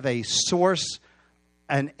we have a source,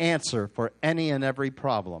 an answer for any and every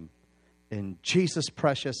problem. In Jesus'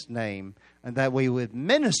 precious name. And that we would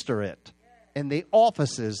minister it in the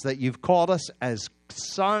offices that you've called us as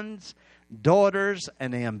sons, daughters,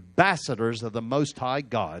 and ambassadors of the Most High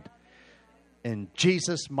God. In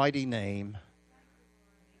Jesus' mighty name.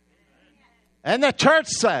 And the church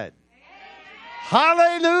said,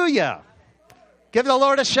 hallelujah. Give the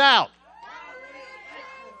Lord a shout.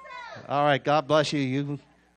 All right, God bless you. You